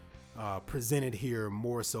of presented here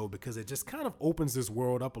more so, because it just kind of opens this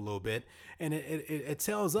world up a little bit, and it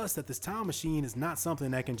tells us that this time machine is not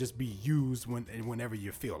something that can just be used whenever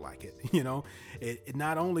you feel like it. It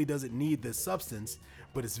not only does it need this substance,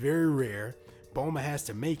 but it's very rare. Bulma has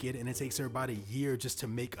to make it, and it takes her about a year just to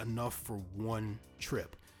make enough for one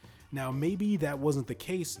trip. Now, maybe that wasn't the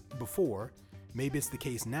case before. Maybe it's the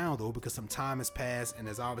case now, though, because some time has passed and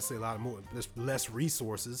there's obviously there's less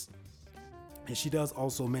resources. And she does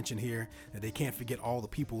also mention here that they can't forget all the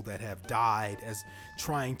people that have died as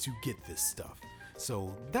trying to get this stuff.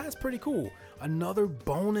 So that's pretty cool. Another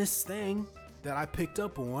bonus thing that I picked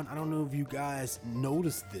up on, I don't know if you guys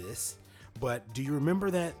noticed this, but do you remember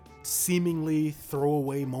that seemingly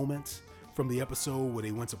throwaway moment from the episode where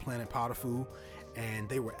they went to Planet Potifu and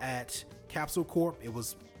they were at Capsule Corp? It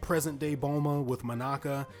was present day Bulma with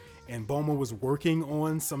Monaka, and Bulma was working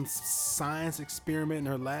on some science experiment in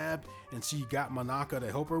her lab, and she got Monaka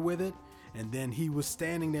to help her with it, and then he was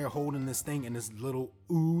standing there holding this thing and this little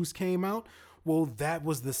ooze came out. Well, that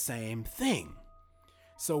was the same thing.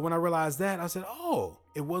 So when I realized that, I said, oh,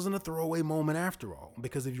 it wasn't a throwaway moment after all.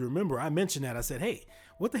 Because if you remember, I mentioned that. I said, hey,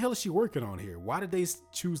 what the hell is she working on here? Why did they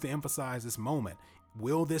choose to emphasize this moment?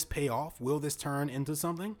 Will this pay off? Will this turn into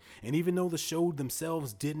something? And even though the show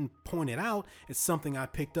themselves didn't point it out, it's something I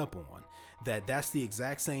picked up on. That's the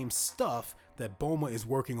exact same stuff that Bulma is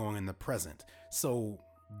working on in the present. So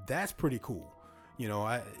that's pretty cool.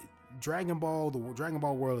 Dragon Ball, the Dragon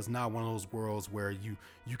Ball world is not one of those worlds where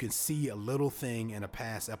you can see a little thing in a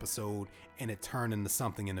past episode and it turn into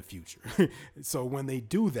something in the future. So when they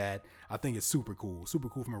do that, I think it's super cool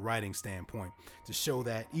from a writing standpoint, to show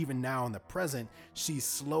that even now in the present, she's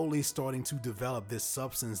slowly starting to develop this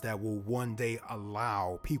substance that will one day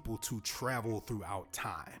allow people to travel throughout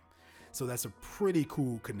time. So that's a pretty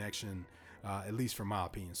cool connection, at least from my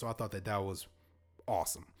opinion. So I thought that was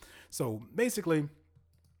awesome. So basically,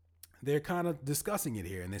 they're kind of discussing it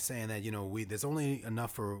here, and they're saying that, there's only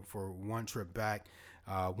enough for one trip back.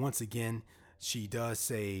 Once again, she does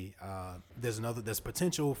say there's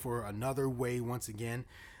potential for another way. Once again,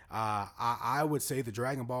 I would say the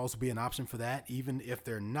Dragon Balls will be an option for that, even if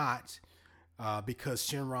they're not, because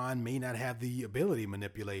Shenron may not have the ability to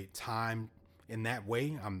manipulate time in that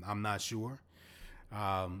way. I'm not sure.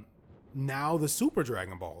 Now the Super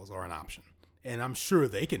Dragon Balls are an option, and I'm sure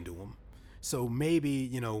they can do them. So maybe,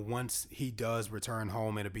 once he does return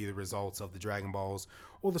home, it'll be the results of the Dragon Balls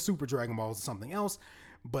or the Super Dragon Balls or something else.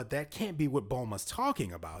 But that can't be what Bulma's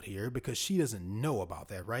talking about here, because she doesn't know about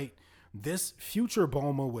that, right? This future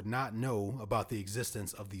Bulma would not know about the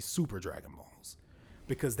existence of these Super Dragon Balls,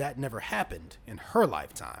 because that never happened in her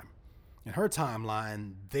lifetime. In her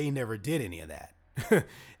timeline, they never did any of that.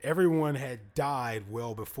 Everyone had died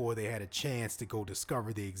well before they had a chance to go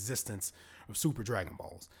discover the existence of Super Dragon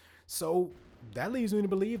Balls. So that leads me to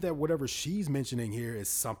believe that whatever she's mentioning here is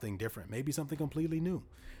something different, maybe something completely new.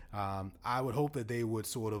 I would hope that they would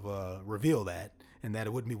sort of reveal that, and that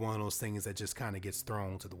it wouldn't be one of those things that just kind of gets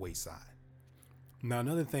thrown to the wayside. Now,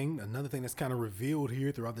 another thing that's kind of revealed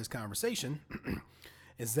here throughout this conversation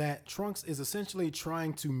is that Trunks is essentially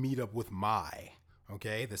trying to meet up with Mai,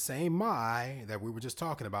 okay? The same Mai that we were just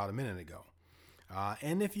talking about a minute ago.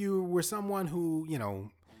 And if you were someone who,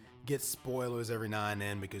 get spoilers every now and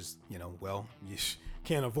then because, you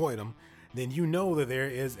can't avoid them, then you know that there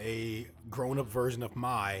is a grown-up version of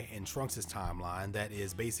Mai in Trunks' timeline that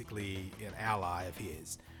is basically an ally of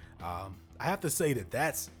his. I have to say that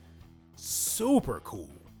that's super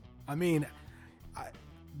cool. I mean,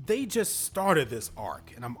 they just started this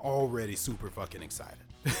arc, and I'm already super fucking excited.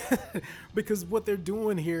 Because what they're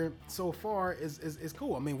doing here so far is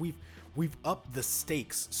cool. I mean, we've upped the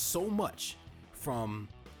stakes so much from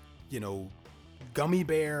Gummy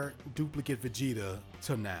Bear duplicate Vegeta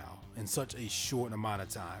to now. in such a short amount of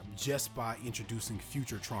time. Just by introducing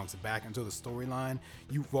future Trunks back into the storyline,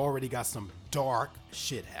 you've already got some dark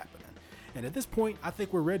shit happening. And at this point, I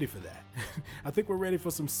think we're ready for that. I think we're ready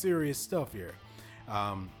for some serious stuff here.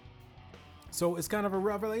 So it's kind of a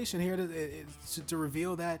revelation here to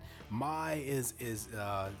reveal that Mai is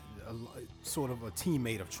sort of a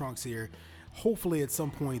teammate of Trunks here. Hopefully at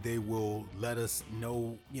some point they will let us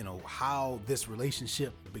know, how this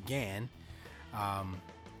relationship began.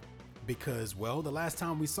 Because, well, the last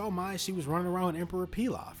time we saw Mai, she was running around Emperor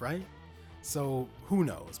Pilaf, right? So who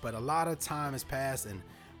knows? But a lot of time has passed, and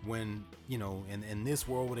when, in this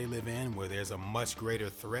world where they live in, where there's a much greater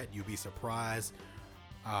threat, you'd be surprised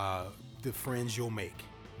the friends you'll make,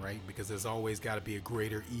 right? Because there's always got to be a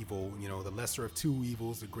greater evil, the lesser of two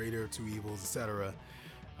evils, the greater of two evils, etc.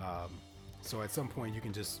 So at some point you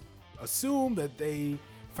can just assume that they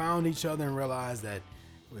found each other and realized that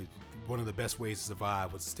one of the best ways to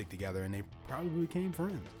survive was to stick together, and they probably became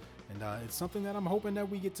friends. And it's something that I'm hoping that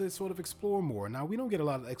we get to sort of explore more. Now, we don't get a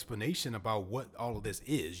lot of explanation about what all of this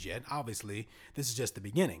is yet. Obviously, this is just the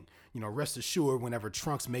beginning. Rest assured, whenever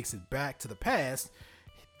Trunks makes it back to the past,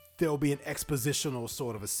 there'll be an expositional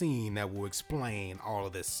sort of a scene that will explain all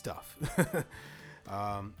of this stuff.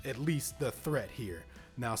 At least the threat here.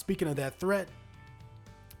 Now, speaking of that threat,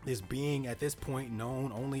 this being at this point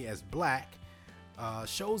known only as Black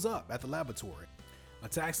shows up at the laboratory,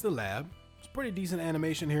 attacks the lab. It's pretty decent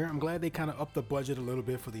animation here. I'm glad they kind of upped the budget a little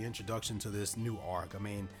bit for the introduction to this new arc. I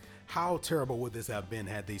mean, how terrible would this have been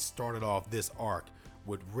had they started off this arc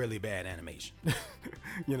with really bad animation?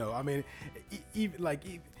 I mean,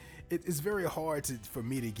 it's very hard for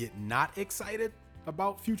me to get not excited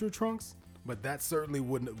about future Trunks, but that certainly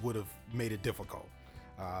would have made it difficult.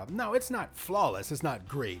 No, it's not flawless, it's not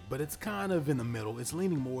great, but it's kind of in the middle. It's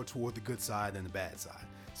leaning more toward the good side than the bad side.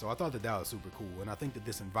 So I thought that was super cool, and I think that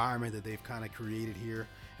this environment that they've kind of created here,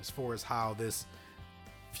 as far as how this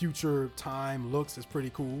future time looks, is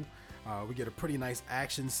pretty cool. We get a pretty nice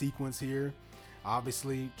action sequence here.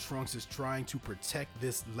 Obviously, Trunks is trying to protect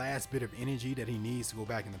this last bit of energy that he needs to go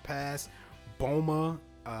back in the past. Bulma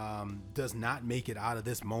does not make it out of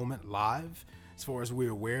this moment live. As far as we're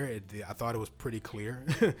aware, I thought it was pretty clear.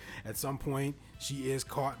 At some point, she is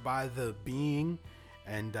caught by the being,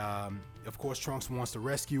 and of course, Trunks wants to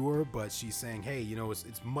rescue her, but she's saying, hey,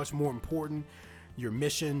 it's much more important. Your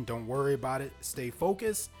mission, don't worry about it. Stay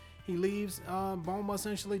focused. He leaves. Bulma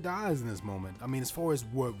essentially dies in this moment. I mean, as far as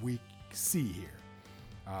what we see here.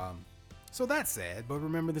 So that's sad, but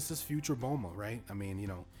remember, this is future Bulma, right? I mean,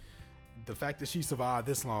 the fact that she survived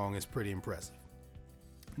this long is pretty impressive.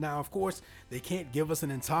 Now, of course, they can't give us an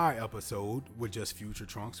entire episode with just future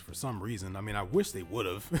Trunks for some reason. I mean, I wish they would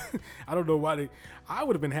have. I don't know why I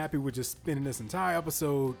would have been happy with just spending this entire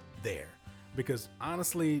episode there. Because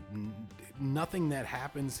honestly, nothing that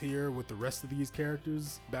happens here with the rest of these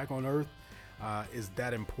characters back on Earth is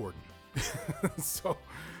that important.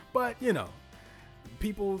 But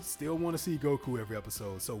people still want to see Goku every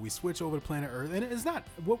episode. So we switch over to planet Earth. And it's not,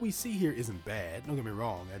 what we see here isn't bad. Don't get me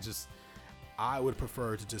wrong. I would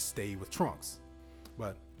prefer to just stay with Trunks,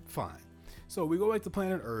 but fine. So we go back to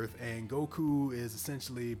planet Earth, and Goku is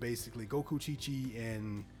essentially Goku, Chi-Chi,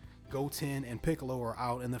 and Goten and Piccolo are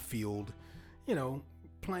out in the field,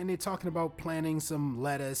 they're talking about planting some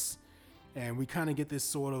lettuce, and we kind of get this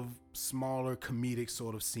sort of smaller comedic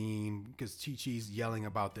sort of scene because Chi-Chi's yelling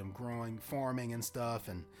about them farming and stuff,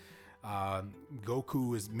 and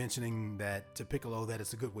Goku is mentioning that to Piccolo that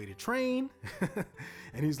it's a good way to train.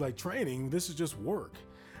 And he's like, training? This is just work.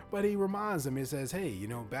 But he reminds him, he says, hey,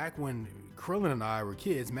 back when Krillin and I were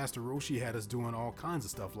kids, Master Roshi had us doing all kinds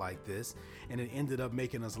of stuff like this, and it ended up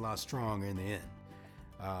making us a lot stronger in the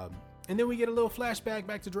end. And then we get a little flashback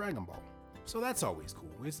back to Dragon Ball. So that's always cool.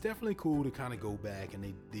 It's definitely cool to kind of go back and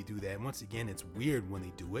they do that. Once again, it's weird when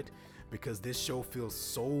they do it because this show feels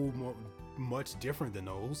so much different than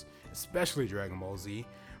those, especially Dragon Ball Z.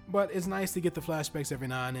 But it's nice to get the flashbacks every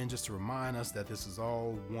now and then just to remind us that this is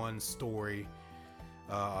all one story,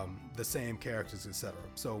 the same characters, etc.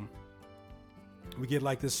 So we get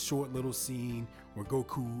like this short little scene where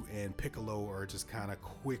Goku and Piccolo are just kind of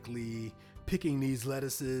quickly picking these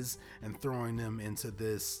lettuces and throwing them into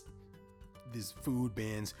these food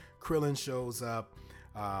bins. Krillin shows up.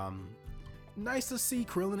 Nice to see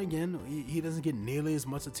Krillin again. He doesn't get nearly as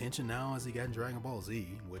much attention now as he got in Dragon Ball Z,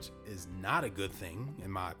 which is not a good thing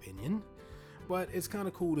in my opinion. But it's kind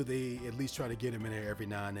of cool that they at least try to get him in there every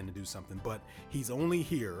now and then to do something. But he's only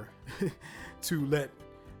here to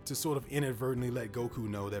sort of inadvertently let Goku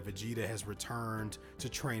know that Vegeta has returned to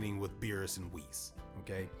training with Beerus and Whis.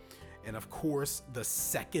 Okay, And of course, the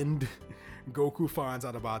second Goku finds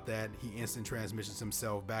out about that, he instant transmissions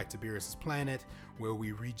himself back to Beerus' planet, where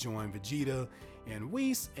we rejoin Vegeta and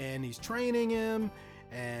Whis, and he's training him,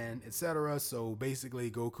 and etc. So basically,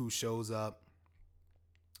 Goku shows up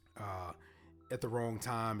at the wrong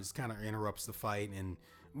time. It just kind of interrupts the fight, and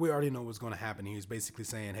we already know what's going to happen. He was basically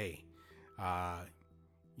saying, hey,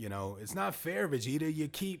 it's not fair, Vegeta. You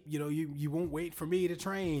keep, you won't wait for me to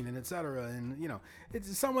train, and etc. And,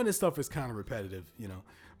 some of this stuff is kind of repetitive,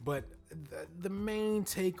 but the main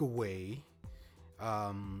takeaway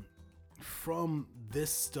from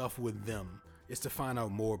this stuff with them is to find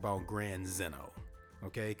out more about Grand Zeno.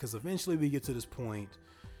 Okay, because eventually we get to this point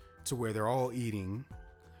to where they're all eating,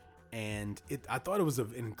 and I thought it was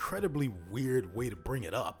an incredibly weird way to bring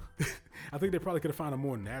it up. I think they probably could have found a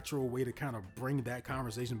more natural way to kind of bring that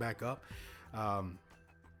conversation back up.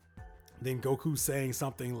 Then Goku saying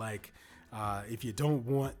something like, if you don't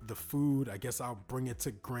want the food, I guess I'll bring it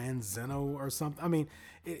to Grand Zeno or something. I mean,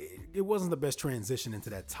 it wasn't the best transition into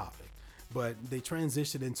that topic, but they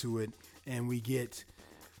transitioned into it, and we get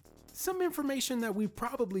some information that we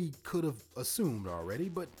probably could have assumed already,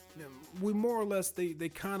 but we more or less, they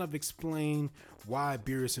kind of explain why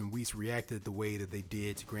Beerus and Whis reacted the way that they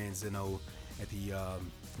did to Grand Zeno at the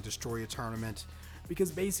Destroyer tournament,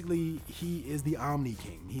 because basically he is the Omni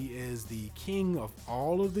King. He is the king of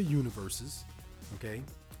all of the universes, okay,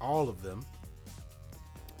 all of them,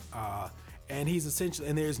 and he's essentially,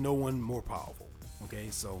 and there's no one more powerful, okay.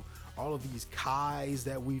 So all of these Kais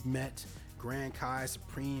that we've met, Grand Kai,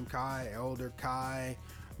 Supreme Kai, Elder Kai,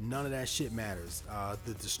 none of that shit matters.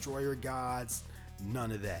 The Destroyer Gods,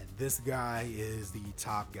 none of that. This guy is the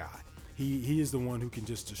top guy. He is the one who can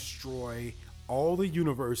just destroy all the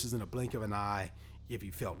universes in a blink of an eye if he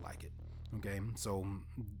felt like it. Okay, so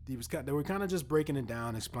they were kind of just breaking it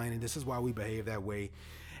down, explaining this is why we behave that way,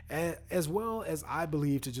 as well as, I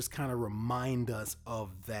believe, to just kind of remind us of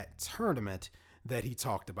that tournament that he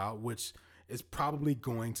talked about, which is probably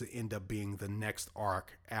going to end up being the next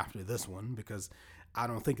arc after this one, because I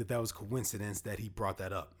don't think that was coincidence that he brought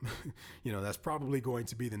that up. That's probably going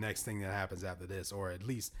to be the next thing that happens after this, or at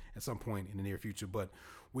least at some point in the near future. But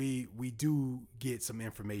we do get some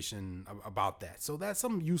information about that. So that's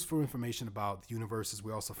some useful information about the universes.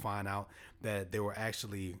 We also find out that there were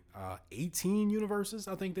actually 18 universes,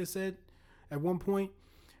 I think they said at one point.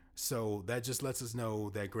 So that just lets us know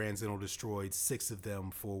that Grand Zeno destroyed 6 of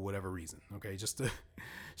them for whatever reason. Okay, just to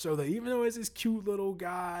show that even though it's this cute little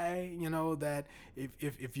guy, that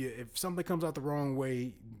if something comes out the wrong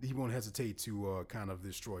way, he won't hesitate to kind of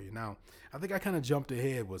destroy you. Now, I think I kind of jumped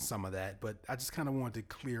ahead with some of that, but I just kind of wanted to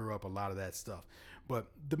clear up a lot of that stuff. But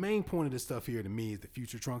the main point of this stuff here to me is the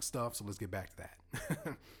Future Trunks stuff. So let's get back to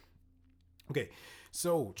that. Okay,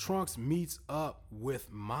 so Trunks meets up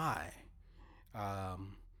with Mai.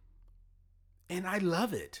 And I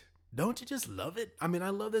love it. Don't you just love it? I mean, I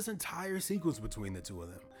love this entire sequence between the two of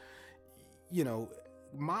them.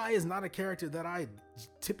 Mai is not a character that I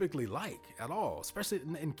typically like at all, especially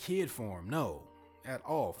in kid form. No, at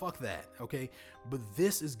all. Fuck that. Okay. But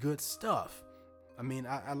this is good stuff. I mean,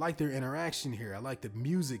 I like their interaction here. I like the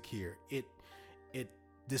music here. It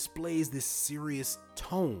displays this serious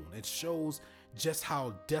tone. It shows just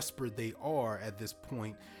how desperate they are at this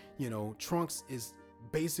point. Trunks is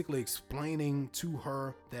basically explaining to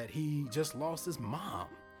her that he just lost his mom.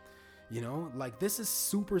 This is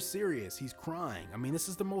super serious. He's crying. I mean, this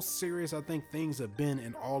is the most serious I think things have been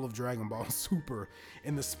in all of Dragon Ball Super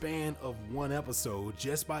in the span of one episode,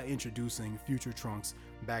 just by introducing Future Trunks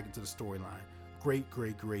back into the storyline. Great,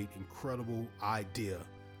 incredible idea.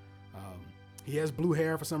 He has blue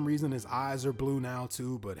hair for some reason. His eyes are blue now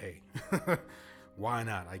too, but hey, why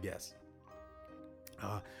not, I guess.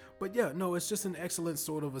 But yeah, no, it's just an excellent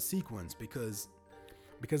sort of a sequence because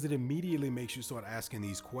it immediately makes you start asking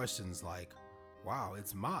these questions like, wow,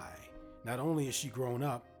 it's Mai. Not only is she grown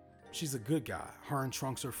up, she's a good guy. Her and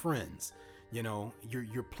Trunks are friends.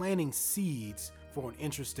 You're planting seeds for an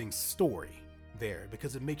interesting story there,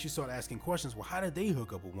 because it makes you start asking questions. Well, how did they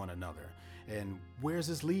hook up with one another? And where's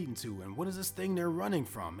this leading to? And what is this thing they're running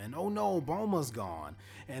from? And oh no, Bulma's gone.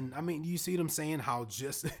 And I mean, you see them saying how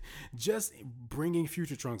just bringing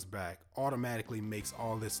Future Trunks back automatically makes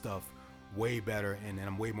all this stuff way better. And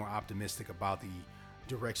I'm way more optimistic about the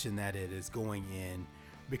direction that it is going in,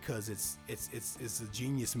 because it's a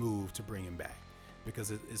genius move to bring him back,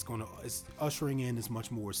 because it's ushering in this much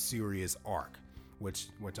more serious arc, which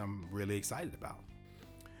I'm really excited about.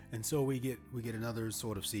 And so we get another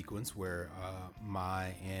sort of sequence where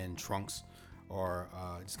Mai and Trunks are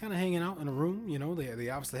just kind of hanging out in a room. They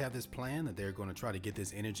obviously have this plan that they're going to try to get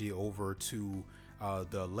this energy over to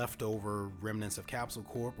the leftover remnants of Capsule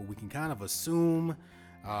Corp, but we can kind of assume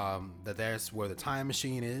that that's where the time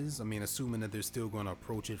machine is. I mean, assuming that they're still going to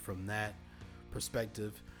approach it from that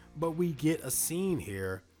perspective. But we get a scene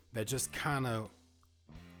here that just kind of,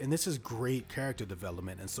 and this is great character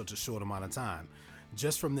development in such a short amount of time.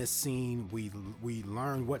 Just from this scene, we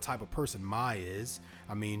learn what type of person Mai is.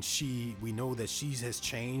 I mean, we know that she has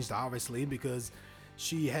changed, obviously, because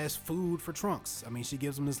she has food for Trunks. I mean, she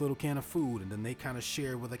gives him this little can of food, and then they kind of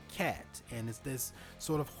share with a cat. And it's this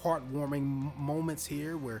sort of heartwarming moments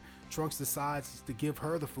here where Trunks decides to give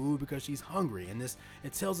her the food because she's hungry. And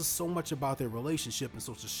it tells us so much about their relationship in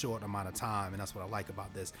such a short amount of time, and that's what I like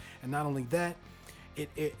about this. And not only that,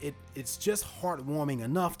 it's just heartwarming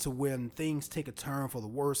enough to when things take a turn for the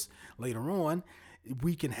worse later on,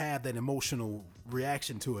 we can have that emotional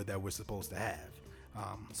reaction to it that we're supposed to have.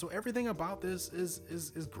 So everything about this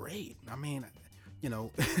is great. I mean, you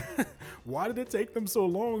know, why did it take them so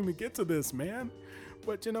long to get to this, man?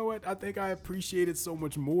 But you know what? I think I appreciate it so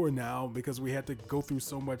much more now because we had to go through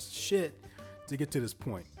so much shit to get to this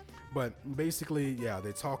point. But basically, yeah,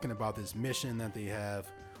 they're talking about this mission that they have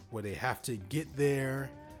where they have to get there,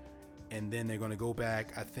 and then they're going to go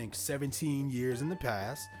back, I think, 17 years in the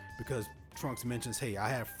past, because Trunks mentions, hey, I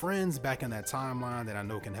have friends back in that timeline that I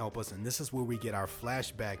know can help us, and this is where we get our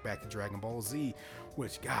flashback back to Dragon Ball Z,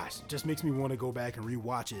 which, gosh, just makes me want to go back and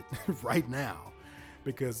rewatch it right now,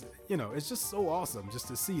 because, you know, it's just so awesome just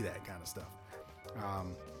to see that kind of stuff.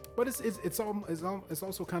 But it's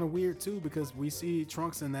also kind of weird too, because we see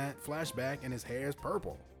Trunks in that flashback and his hair is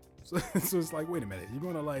purple. So it's like, wait a minute,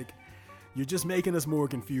 you're just making us more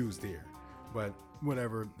confused here. But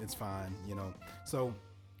whatever, it's fine, you know. So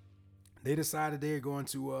they decided they're going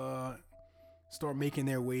to start making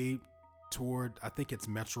their way toward, I think it's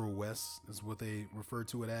Metro West is what they refer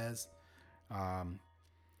to it as.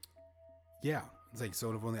 Yeah, it's like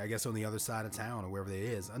sort of on the other side of town or wherever it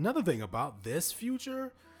is. Another thing about this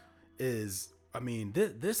future is, I mean,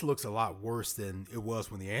 this looks a lot worse than it was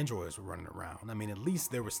when the androids were running around. I mean, at least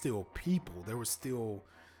there were still people. There were still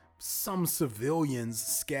some civilians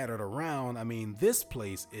scattered around. I mean, this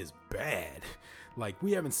place is bad. Like,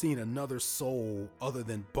 we haven't seen another soul other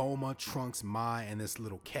than Bulma, Trunks, Mai, and this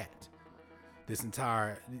little cat. This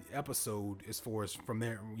entire episode is for us from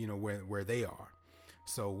there, you know, where they are.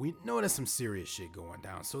 So we know there's some serious shit going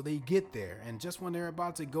down. So they get there, and just when they're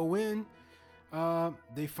about to go in,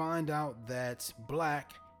 they find out that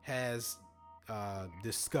Black has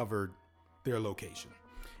discovered their location.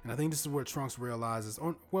 And I think this is where Trunks realizes,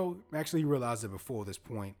 he realized it before this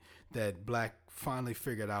point, that Black finally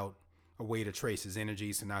figured out a way to trace his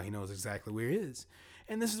energy, so now he knows exactly where he is.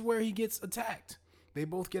 And this is where he gets attacked. They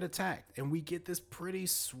both get attacked, and we get this pretty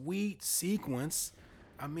sweet sequence.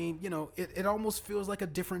 I mean, you know, it almost feels like a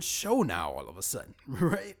different show now all of a sudden,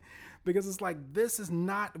 right? Because it's like, this is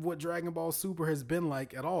not what Dragon Ball Super has been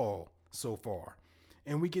like at all so far.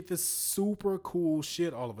 And we get this super cool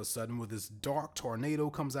shit all of a sudden with this dark tornado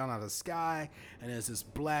comes out of the sky, and there's this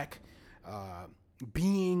black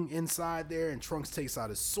being inside there, and Trunks takes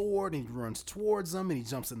out his sword and he runs towards him and he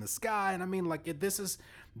jumps in the sky. And I mean, like,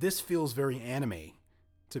 this feels very anime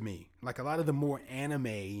to me. Like a lot of the more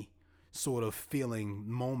anime sort of feeling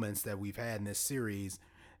moments that we've had in this series,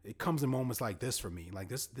 it comes in moments like this for me. Like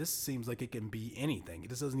this seems like it can be anything.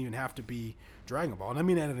 This doesn't even have to be Dragon Ball. And I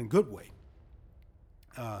mean that in a good way.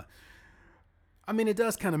 I mean, it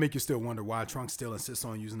does kind of make you still wonder why Trunks still insists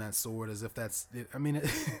on using that sword, as if that's it. I mean,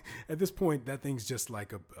 at this point, that thing's just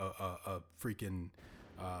like a freaking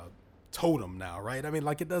totem now, right? I mean,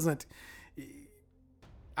 like, it doesn't,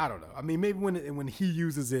 I don't know. I mean, maybe when he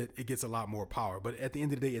uses it, it gets a lot more power. But at the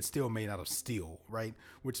end of the day, it's still made out of steel, right?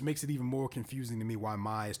 Which makes it even more confusing to me why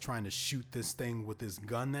Mai is trying to shoot this thing with this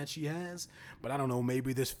gun that she has. But I don't know,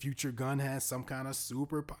 maybe this future gun has some kind of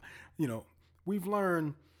super, you know, we've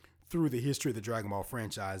learned through the history of the Dragon Ball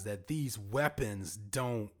franchise that these weapons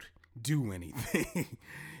don't do anything.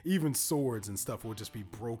 Even swords and stuff will just be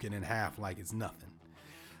broken in half like it's nothing.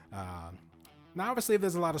 Now, obviously, if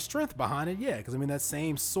there's a lot of strength behind it, yeah, because I mean, that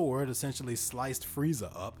same sword essentially sliced Frieza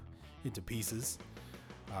up into pieces.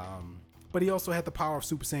 But he also had the power of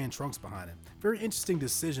Super Saiyan Trunks behind it. Very interesting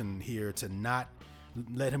decision here to not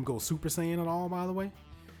let him go Super Saiyan at all, by the way.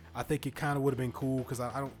 I think it kind of would have been cool because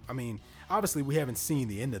I mean, obviously we haven't seen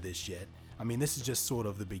the end of this yet. I mean, this is just sort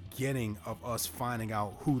of the beginning of us finding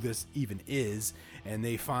out who this even is, and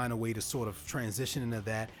they find a way to sort of transition into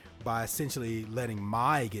that by essentially letting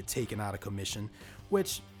Mai get taken out of commission,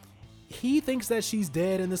 which he thinks that she's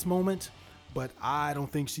dead in this moment, but I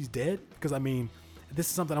don't think she's dead because, I mean, this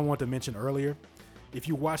is something I wanted to mention earlier. If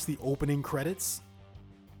you watch the opening credits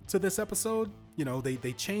to this episode,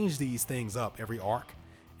 they change these things up every arc,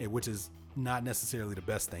 which is not necessarily the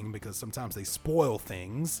best thing because sometimes they spoil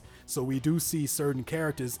things. So we do see certain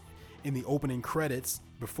characters in the opening credits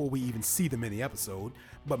before we even see them in the episode.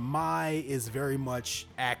 But Mai is very much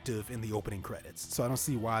active in the opening credits. So I don't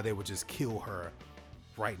see why they would just kill her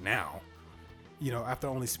right now, after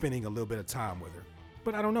only spending a little bit of time with her.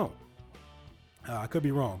 But I don't know. I could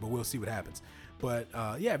be wrong, but we'll see what happens. But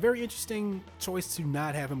yeah, very interesting choice to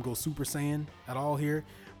not have him go Super Saiyan at all here.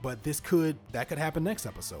 But that could happen next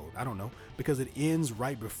episode. I don't know, because it ends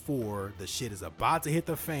right before the shit is about to hit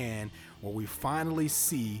the fan, where we finally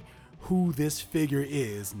see who this figure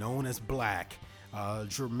is, known as Black.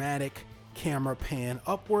 Dramatic camera pan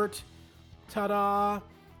upward. Ta-da!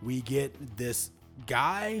 We get this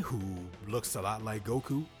guy who looks a lot like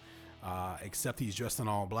Goku, except he's dressed in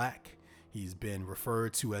all black. He's been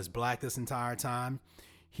referred to as Black this entire time.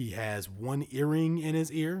 He has one earring in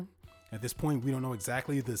his ear. At this point, we don't know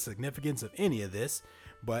exactly the significance of any of this,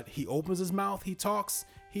 but he opens his mouth, he talks,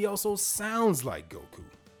 he also sounds like Goku.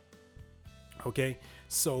 Okay,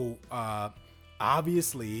 so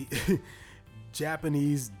obviously,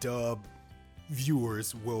 Japanese dub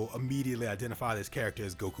viewers will immediately identify this character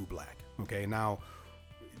as Goku Black. Okay, now,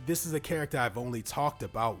 this is a character I've only talked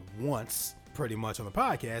about once, pretty much on the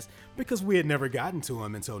podcast, because we had never gotten to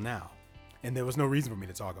him until now. And there was no reason for me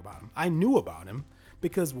to talk about him. I knew about him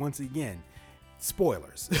because, once again,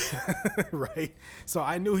 spoilers, right? So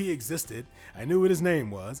I knew he existed. I knew what his name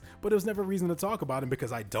was, but there was never a reason to talk about him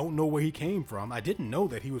because I don't know where he came from. I didn't know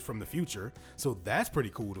that he was from the future. So that's pretty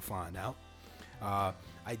cool to find out. I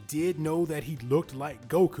did know that he looked like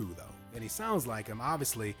Goku, though. And he sounds like him.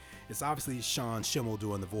 It's obviously Sean Schemmel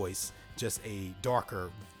doing the voice, just a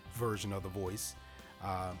darker version of the voice.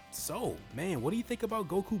 So, man, what do you think about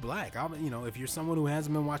Goku Black? If you're someone who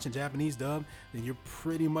hasn't been watching Japanese dub, then you're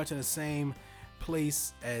pretty much in the same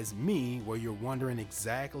place as me, where you're wondering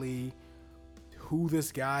exactly who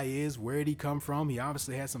this guy is, where did he come from. He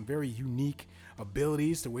obviously has some very unique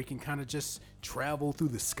abilities to where he can kind of just travel through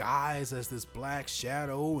the skies as this black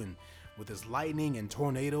shadow, and with his lightning and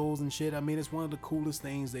tornadoes and shit. I mean, it's one of the coolest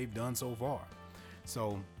things they've done so far.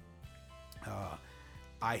 So,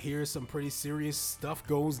 I hear some pretty serious stuff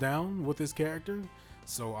goes down with this character,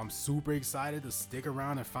 so I'm super excited to stick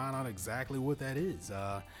around and find out exactly what that is.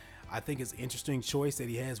 I think it's an interesting choice that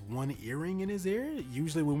he has one earring in his ear.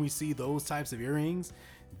 Usually when we see those types of earrings,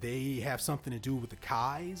 they have something to do with the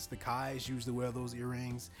Kais. The Kais usually wear those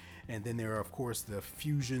earrings, and then there are, of course, the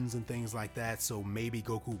fusions and things like that, so maybe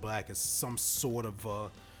Goku Black is some sort of a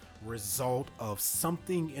result of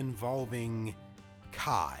something involving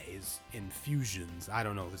Kais and fusions. I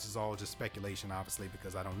don't know. This is all just speculation, obviously,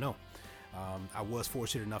 because I don't know. I was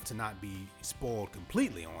fortunate enough to not be spoiled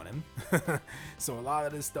completely on him. So a lot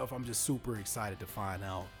of this stuff I'm just super excited to find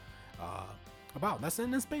out about.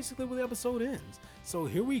 That's basically where the episode ends. So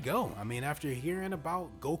here we go. I mean, after hearing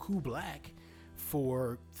about Goku Black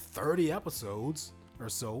for 30 episodes or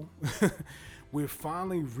so, we've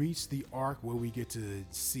finally reached the arc where we get to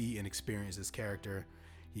see and experience this character.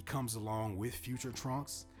 He comes along with future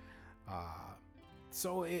Trunks.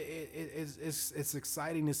 So it's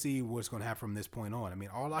exciting to see what's going to happen from this point on. I mean,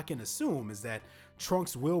 all I can assume is that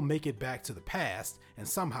Trunks will make it back to the past, and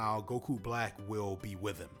somehow Goku Black will be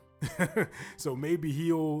with him. So maybe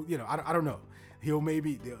he'll, I don't know. There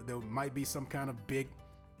might be some kind of big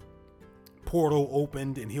portal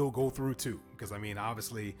opened and he'll go through too. Because, I mean,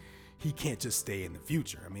 obviously he can't just stay in the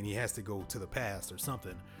future. I mean, he has to go to the past or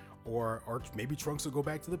something. Or maybe Trunks will go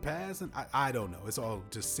back to the past, and I don't know. It's all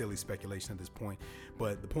just silly speculation at this point.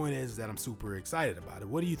 But the point is that I'm super excited about it.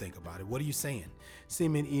 What do you think about it? What are you saying?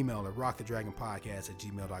 Send me an email at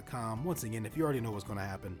rockthedragonpodcast@gmail.com. Once again, if you already know what's going to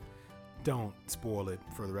happen, don't spoil it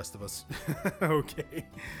for the rest of us. Okay.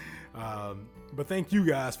 But thank you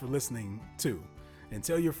guys for listening too. And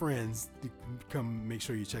tell your friends to come make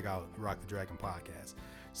sure you check out Rock the Dragon Podcast.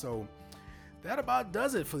 So that about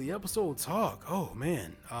does it for the episode talk. Oh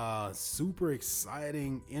man, super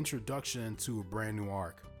exciting introduction to a brand new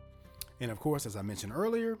arc. And of course, as I mentioned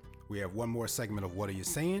earlier, we have one more segment of What Are You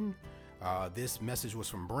Saying? This message was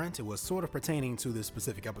from Brent. It was sort of pertaining to this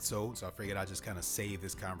specific episode, so I figured I'd just kind of save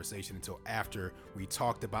this conversation until after we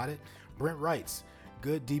talked about it. Brent writes,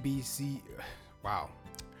 good DBC. Wow.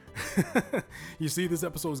 You see, this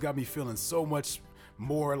episode's got me feeling so much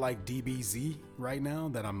more like DBZ right now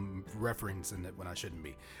that I'm referencing it when I shouldn't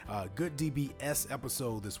be. Good DBS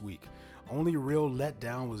episode this week. Only real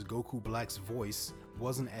letdown was Goku Black's voice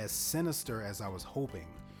wasn't as sinister as I was hoping.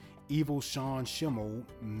 Evil Sean Schemmel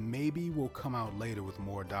maybe will come out later with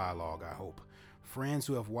more dialogue, I hope. Friends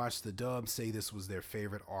who have watched the dub say this was their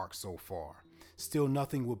favorite arc so far. Still,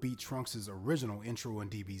 nothing will beat Trunks' original intro in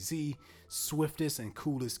DBZ, swiftest and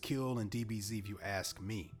coolest kill in DBZ if you ask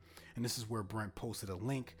me. And this is where Brent posted a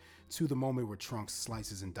link to the moment where Trunks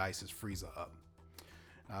slices and dices Frieza up.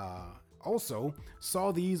 Also,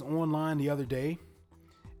 saw these online the other day,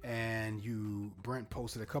 and Brent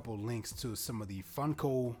posted a couple links to some of the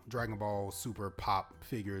Funko Dragon Ball Super Pop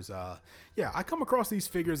figures. Yeah, I come across these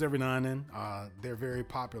figures every now and then. They're very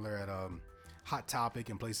popular at Hot Topic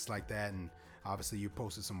and places like that, and obviously you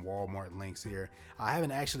posted some Walmart links here. I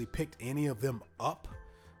haven't actually picked any of them up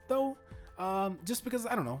though, just because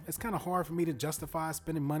I don't know, it's kind of hard for me to justify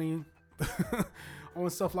spending money on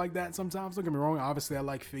stuff like that sometimes. Don't get me wrong, obviously I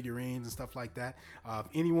like figurines and stuff like that. If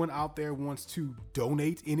anyone out there wants to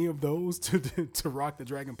donate any of those to Rock the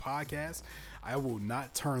Dragon podcast, I will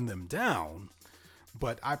not turn them down,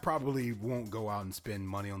 but I probably won't go out and spend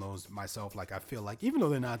money on those myself. Like, I feel like even though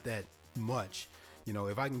they're not that much, you know,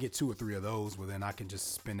 if I can get 2 or 3 of those, well, then I can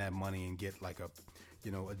just spend that money and get like a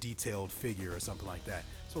detailed figure or something like that.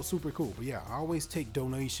 So super cool. But yeah, I always take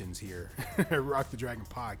donations here at Rock the Dragon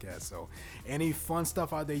podcast. So any fun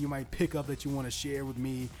stuff out there you might pick up that you want to share with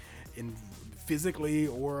me in physically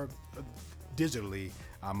or digitally,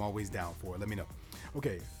 I'm always down for it. Let me know.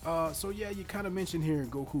 Okay. So yeah, you kind of mentioned here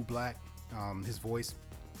Goku Black, his voice,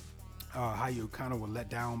 how you kind of were let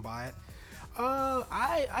down by it.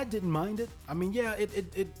 I didn't mind it. I mean, yeah,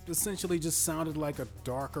 it essentially just sounded like a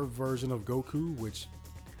darker version of Goku, which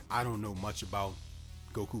I don't know much about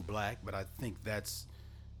Goku Black, but I think that's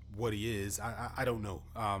what he is. I don't know.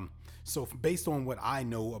 So based on what I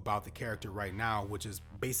know about the character right now, which is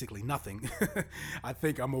basically nothing, I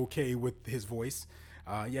think I'm okay with his voice.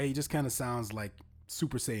 Yeah, he just kind of sounds like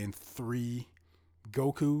Super Saiyan 3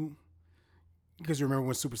 Goku. Because you remember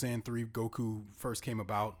when Super Saiyan 3 Goku first came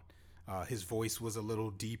about, his voice was a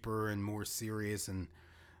little deeper and more serious, and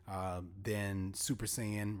then Super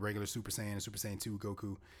Saiyan, regular Super Saiyan, and Super Saiyan 2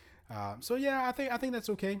 Goku. So yeah, I think that's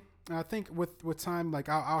okay. I think with time, like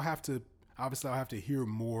I'll have to hear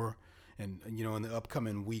more, and you know, in the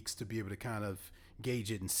upcoming weeks to be able to kind of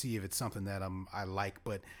gauge it and see if it's something that I like.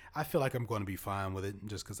 But I feel like I'm going to be fine with it,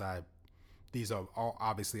 just because these are all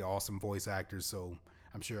obviously awesome voice actors, so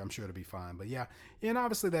I'm sure it'll be fine. But yeah, and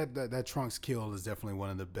obviously that Trunks kill is definitely one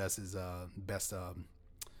of the best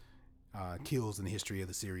kills in the history of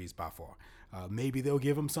the series by far. Maybe they'll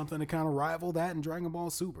give him something to kind of rival that in Dragon Ball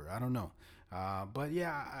Super. I don't know. But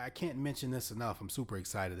yeah, I can't mention this enough. I'm super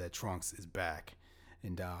excited that Trunks is back,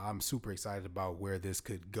 and I'm super excited about where this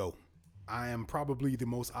could go. I am probably the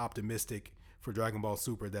most optimistic for Dragon Ball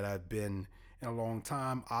Super that I've been in a long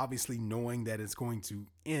time. Obviously, knowing that it's going to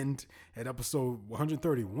end at episode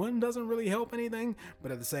 131 doesn't really help anything,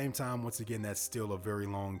 but at the same time, once again, that's still a very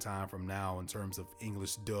long time from now in terms of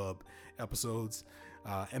English dub episodes.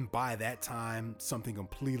 And by that time, something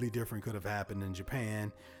completely different could have happened in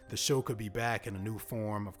Japan. The show could be back in a new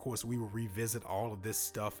form. Of course, we will revisit all of this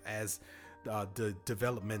stuff as the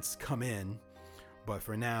developments come in. But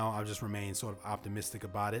for now, I'll just remain sort of optimistic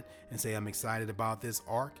about it and say I'm excited about this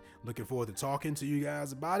arc. Looking forward to talking to you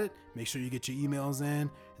guys about it. Make sure you get your emails in,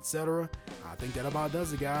 etc. I think that about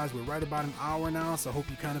does it, guys. We're right about an hour now, so I hope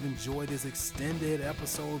you kind of enjoy this extended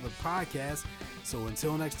episode of the podcast. So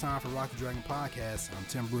until next time for Rock the Dragon Podcast, I'm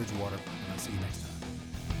Tim Bridgewater, and I'll see you next time.